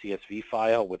little CSV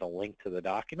file with a link to the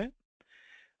document.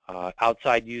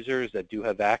 Outside users that do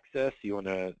have access, you want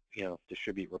to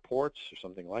distribute reports or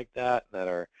something like that that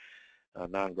are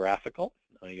non-graphical.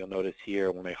 You'll notice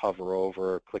here when I hover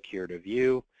over, click here to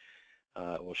view,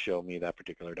 it will show me that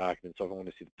particular document. So if I want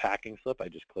to see the packing slip, I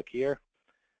just click here,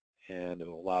 and it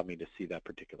will allow me to see that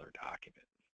particular document.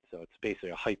 So it's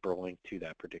basically a hyperlink to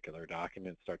that particular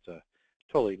document. It starts a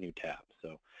totally new tab.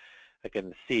 So I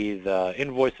can see the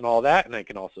invoice and all that, and I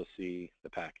can also see the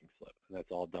packing slip. And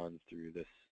that's all done through this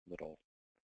little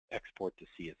export to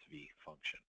CSV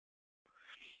function.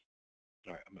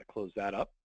 All right, I'm going to close that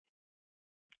up.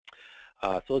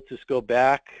 So let's just go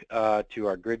back to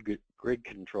our grid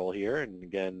control here. And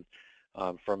again,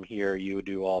 from here, you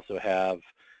do also have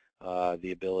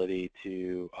the ability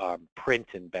to print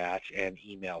and batch and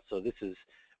email. So this is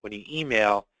when you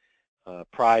email.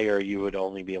 Prior, you would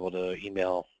only be able to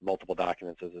email multiple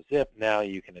documents as a zip. Now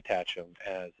you can attach them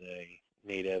as a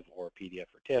native or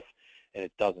PDF or TIFF, and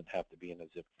it doesn't have to be in a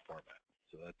zip format.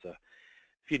 So that's a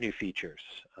few new features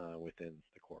within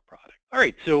the core product. All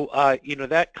right, so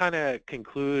that kind of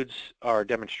concludes our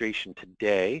demonstration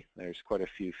today. There's quite a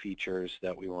few features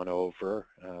that we went over.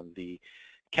 The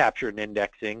capture and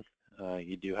indexing,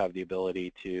 you do have the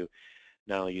ability to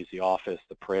not only use the Office,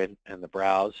 the print, and the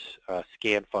browse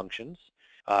scan functions.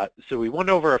 So we went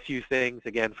over a few things,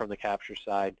 again, from the capture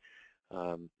side.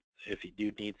 If you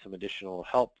do need some additional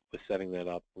help with setting that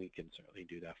up, we can certainly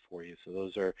do that for you. So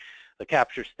those are the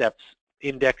capture steps.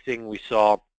 Indexing, we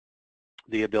saw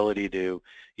the ability to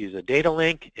use a data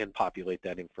link and populate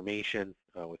that information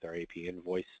with our AP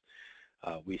invoice.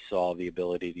 We saw the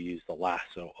ability to use the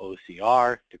lasso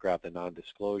OCR to grab the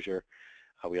non-disclosure.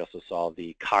 We also saw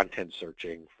the content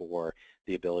searching for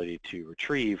the ability to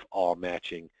retrieve all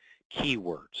matching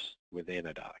keywords within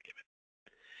a document.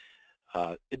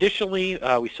 Additionally,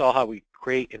 we saw how we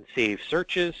create and save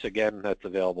searches. Again, that's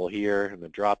available here in the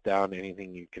drop-down.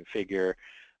 Anything you configure,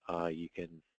 you can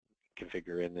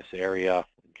configure in this area.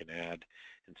 You can add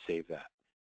and save that.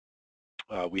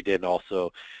 We did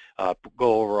also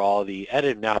go over all the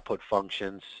edit and output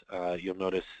functions. You'll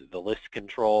notice the list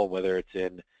control, whether it's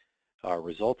in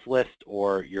results list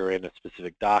or you're in a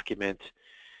specific document.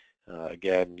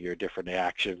 Again, your different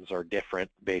actions are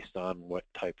different based on what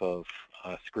type of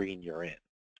screen you're in.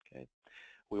 Okay.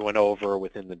 We went over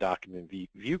within the document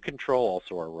view control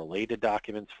also our related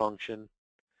documents function,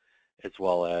 as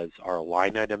well as our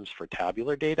line items for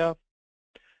tabular data,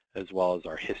 as well as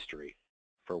our history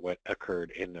for what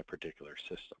occurred in a particular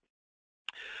system.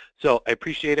 So I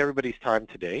appreciate everybody's time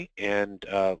today and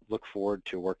look forward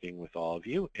to working with all of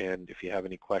you. And if you have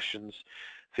any questions,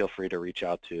 feel free to reach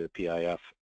out to PIF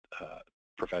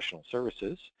Professional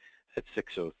Services at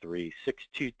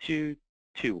 603-622-2122.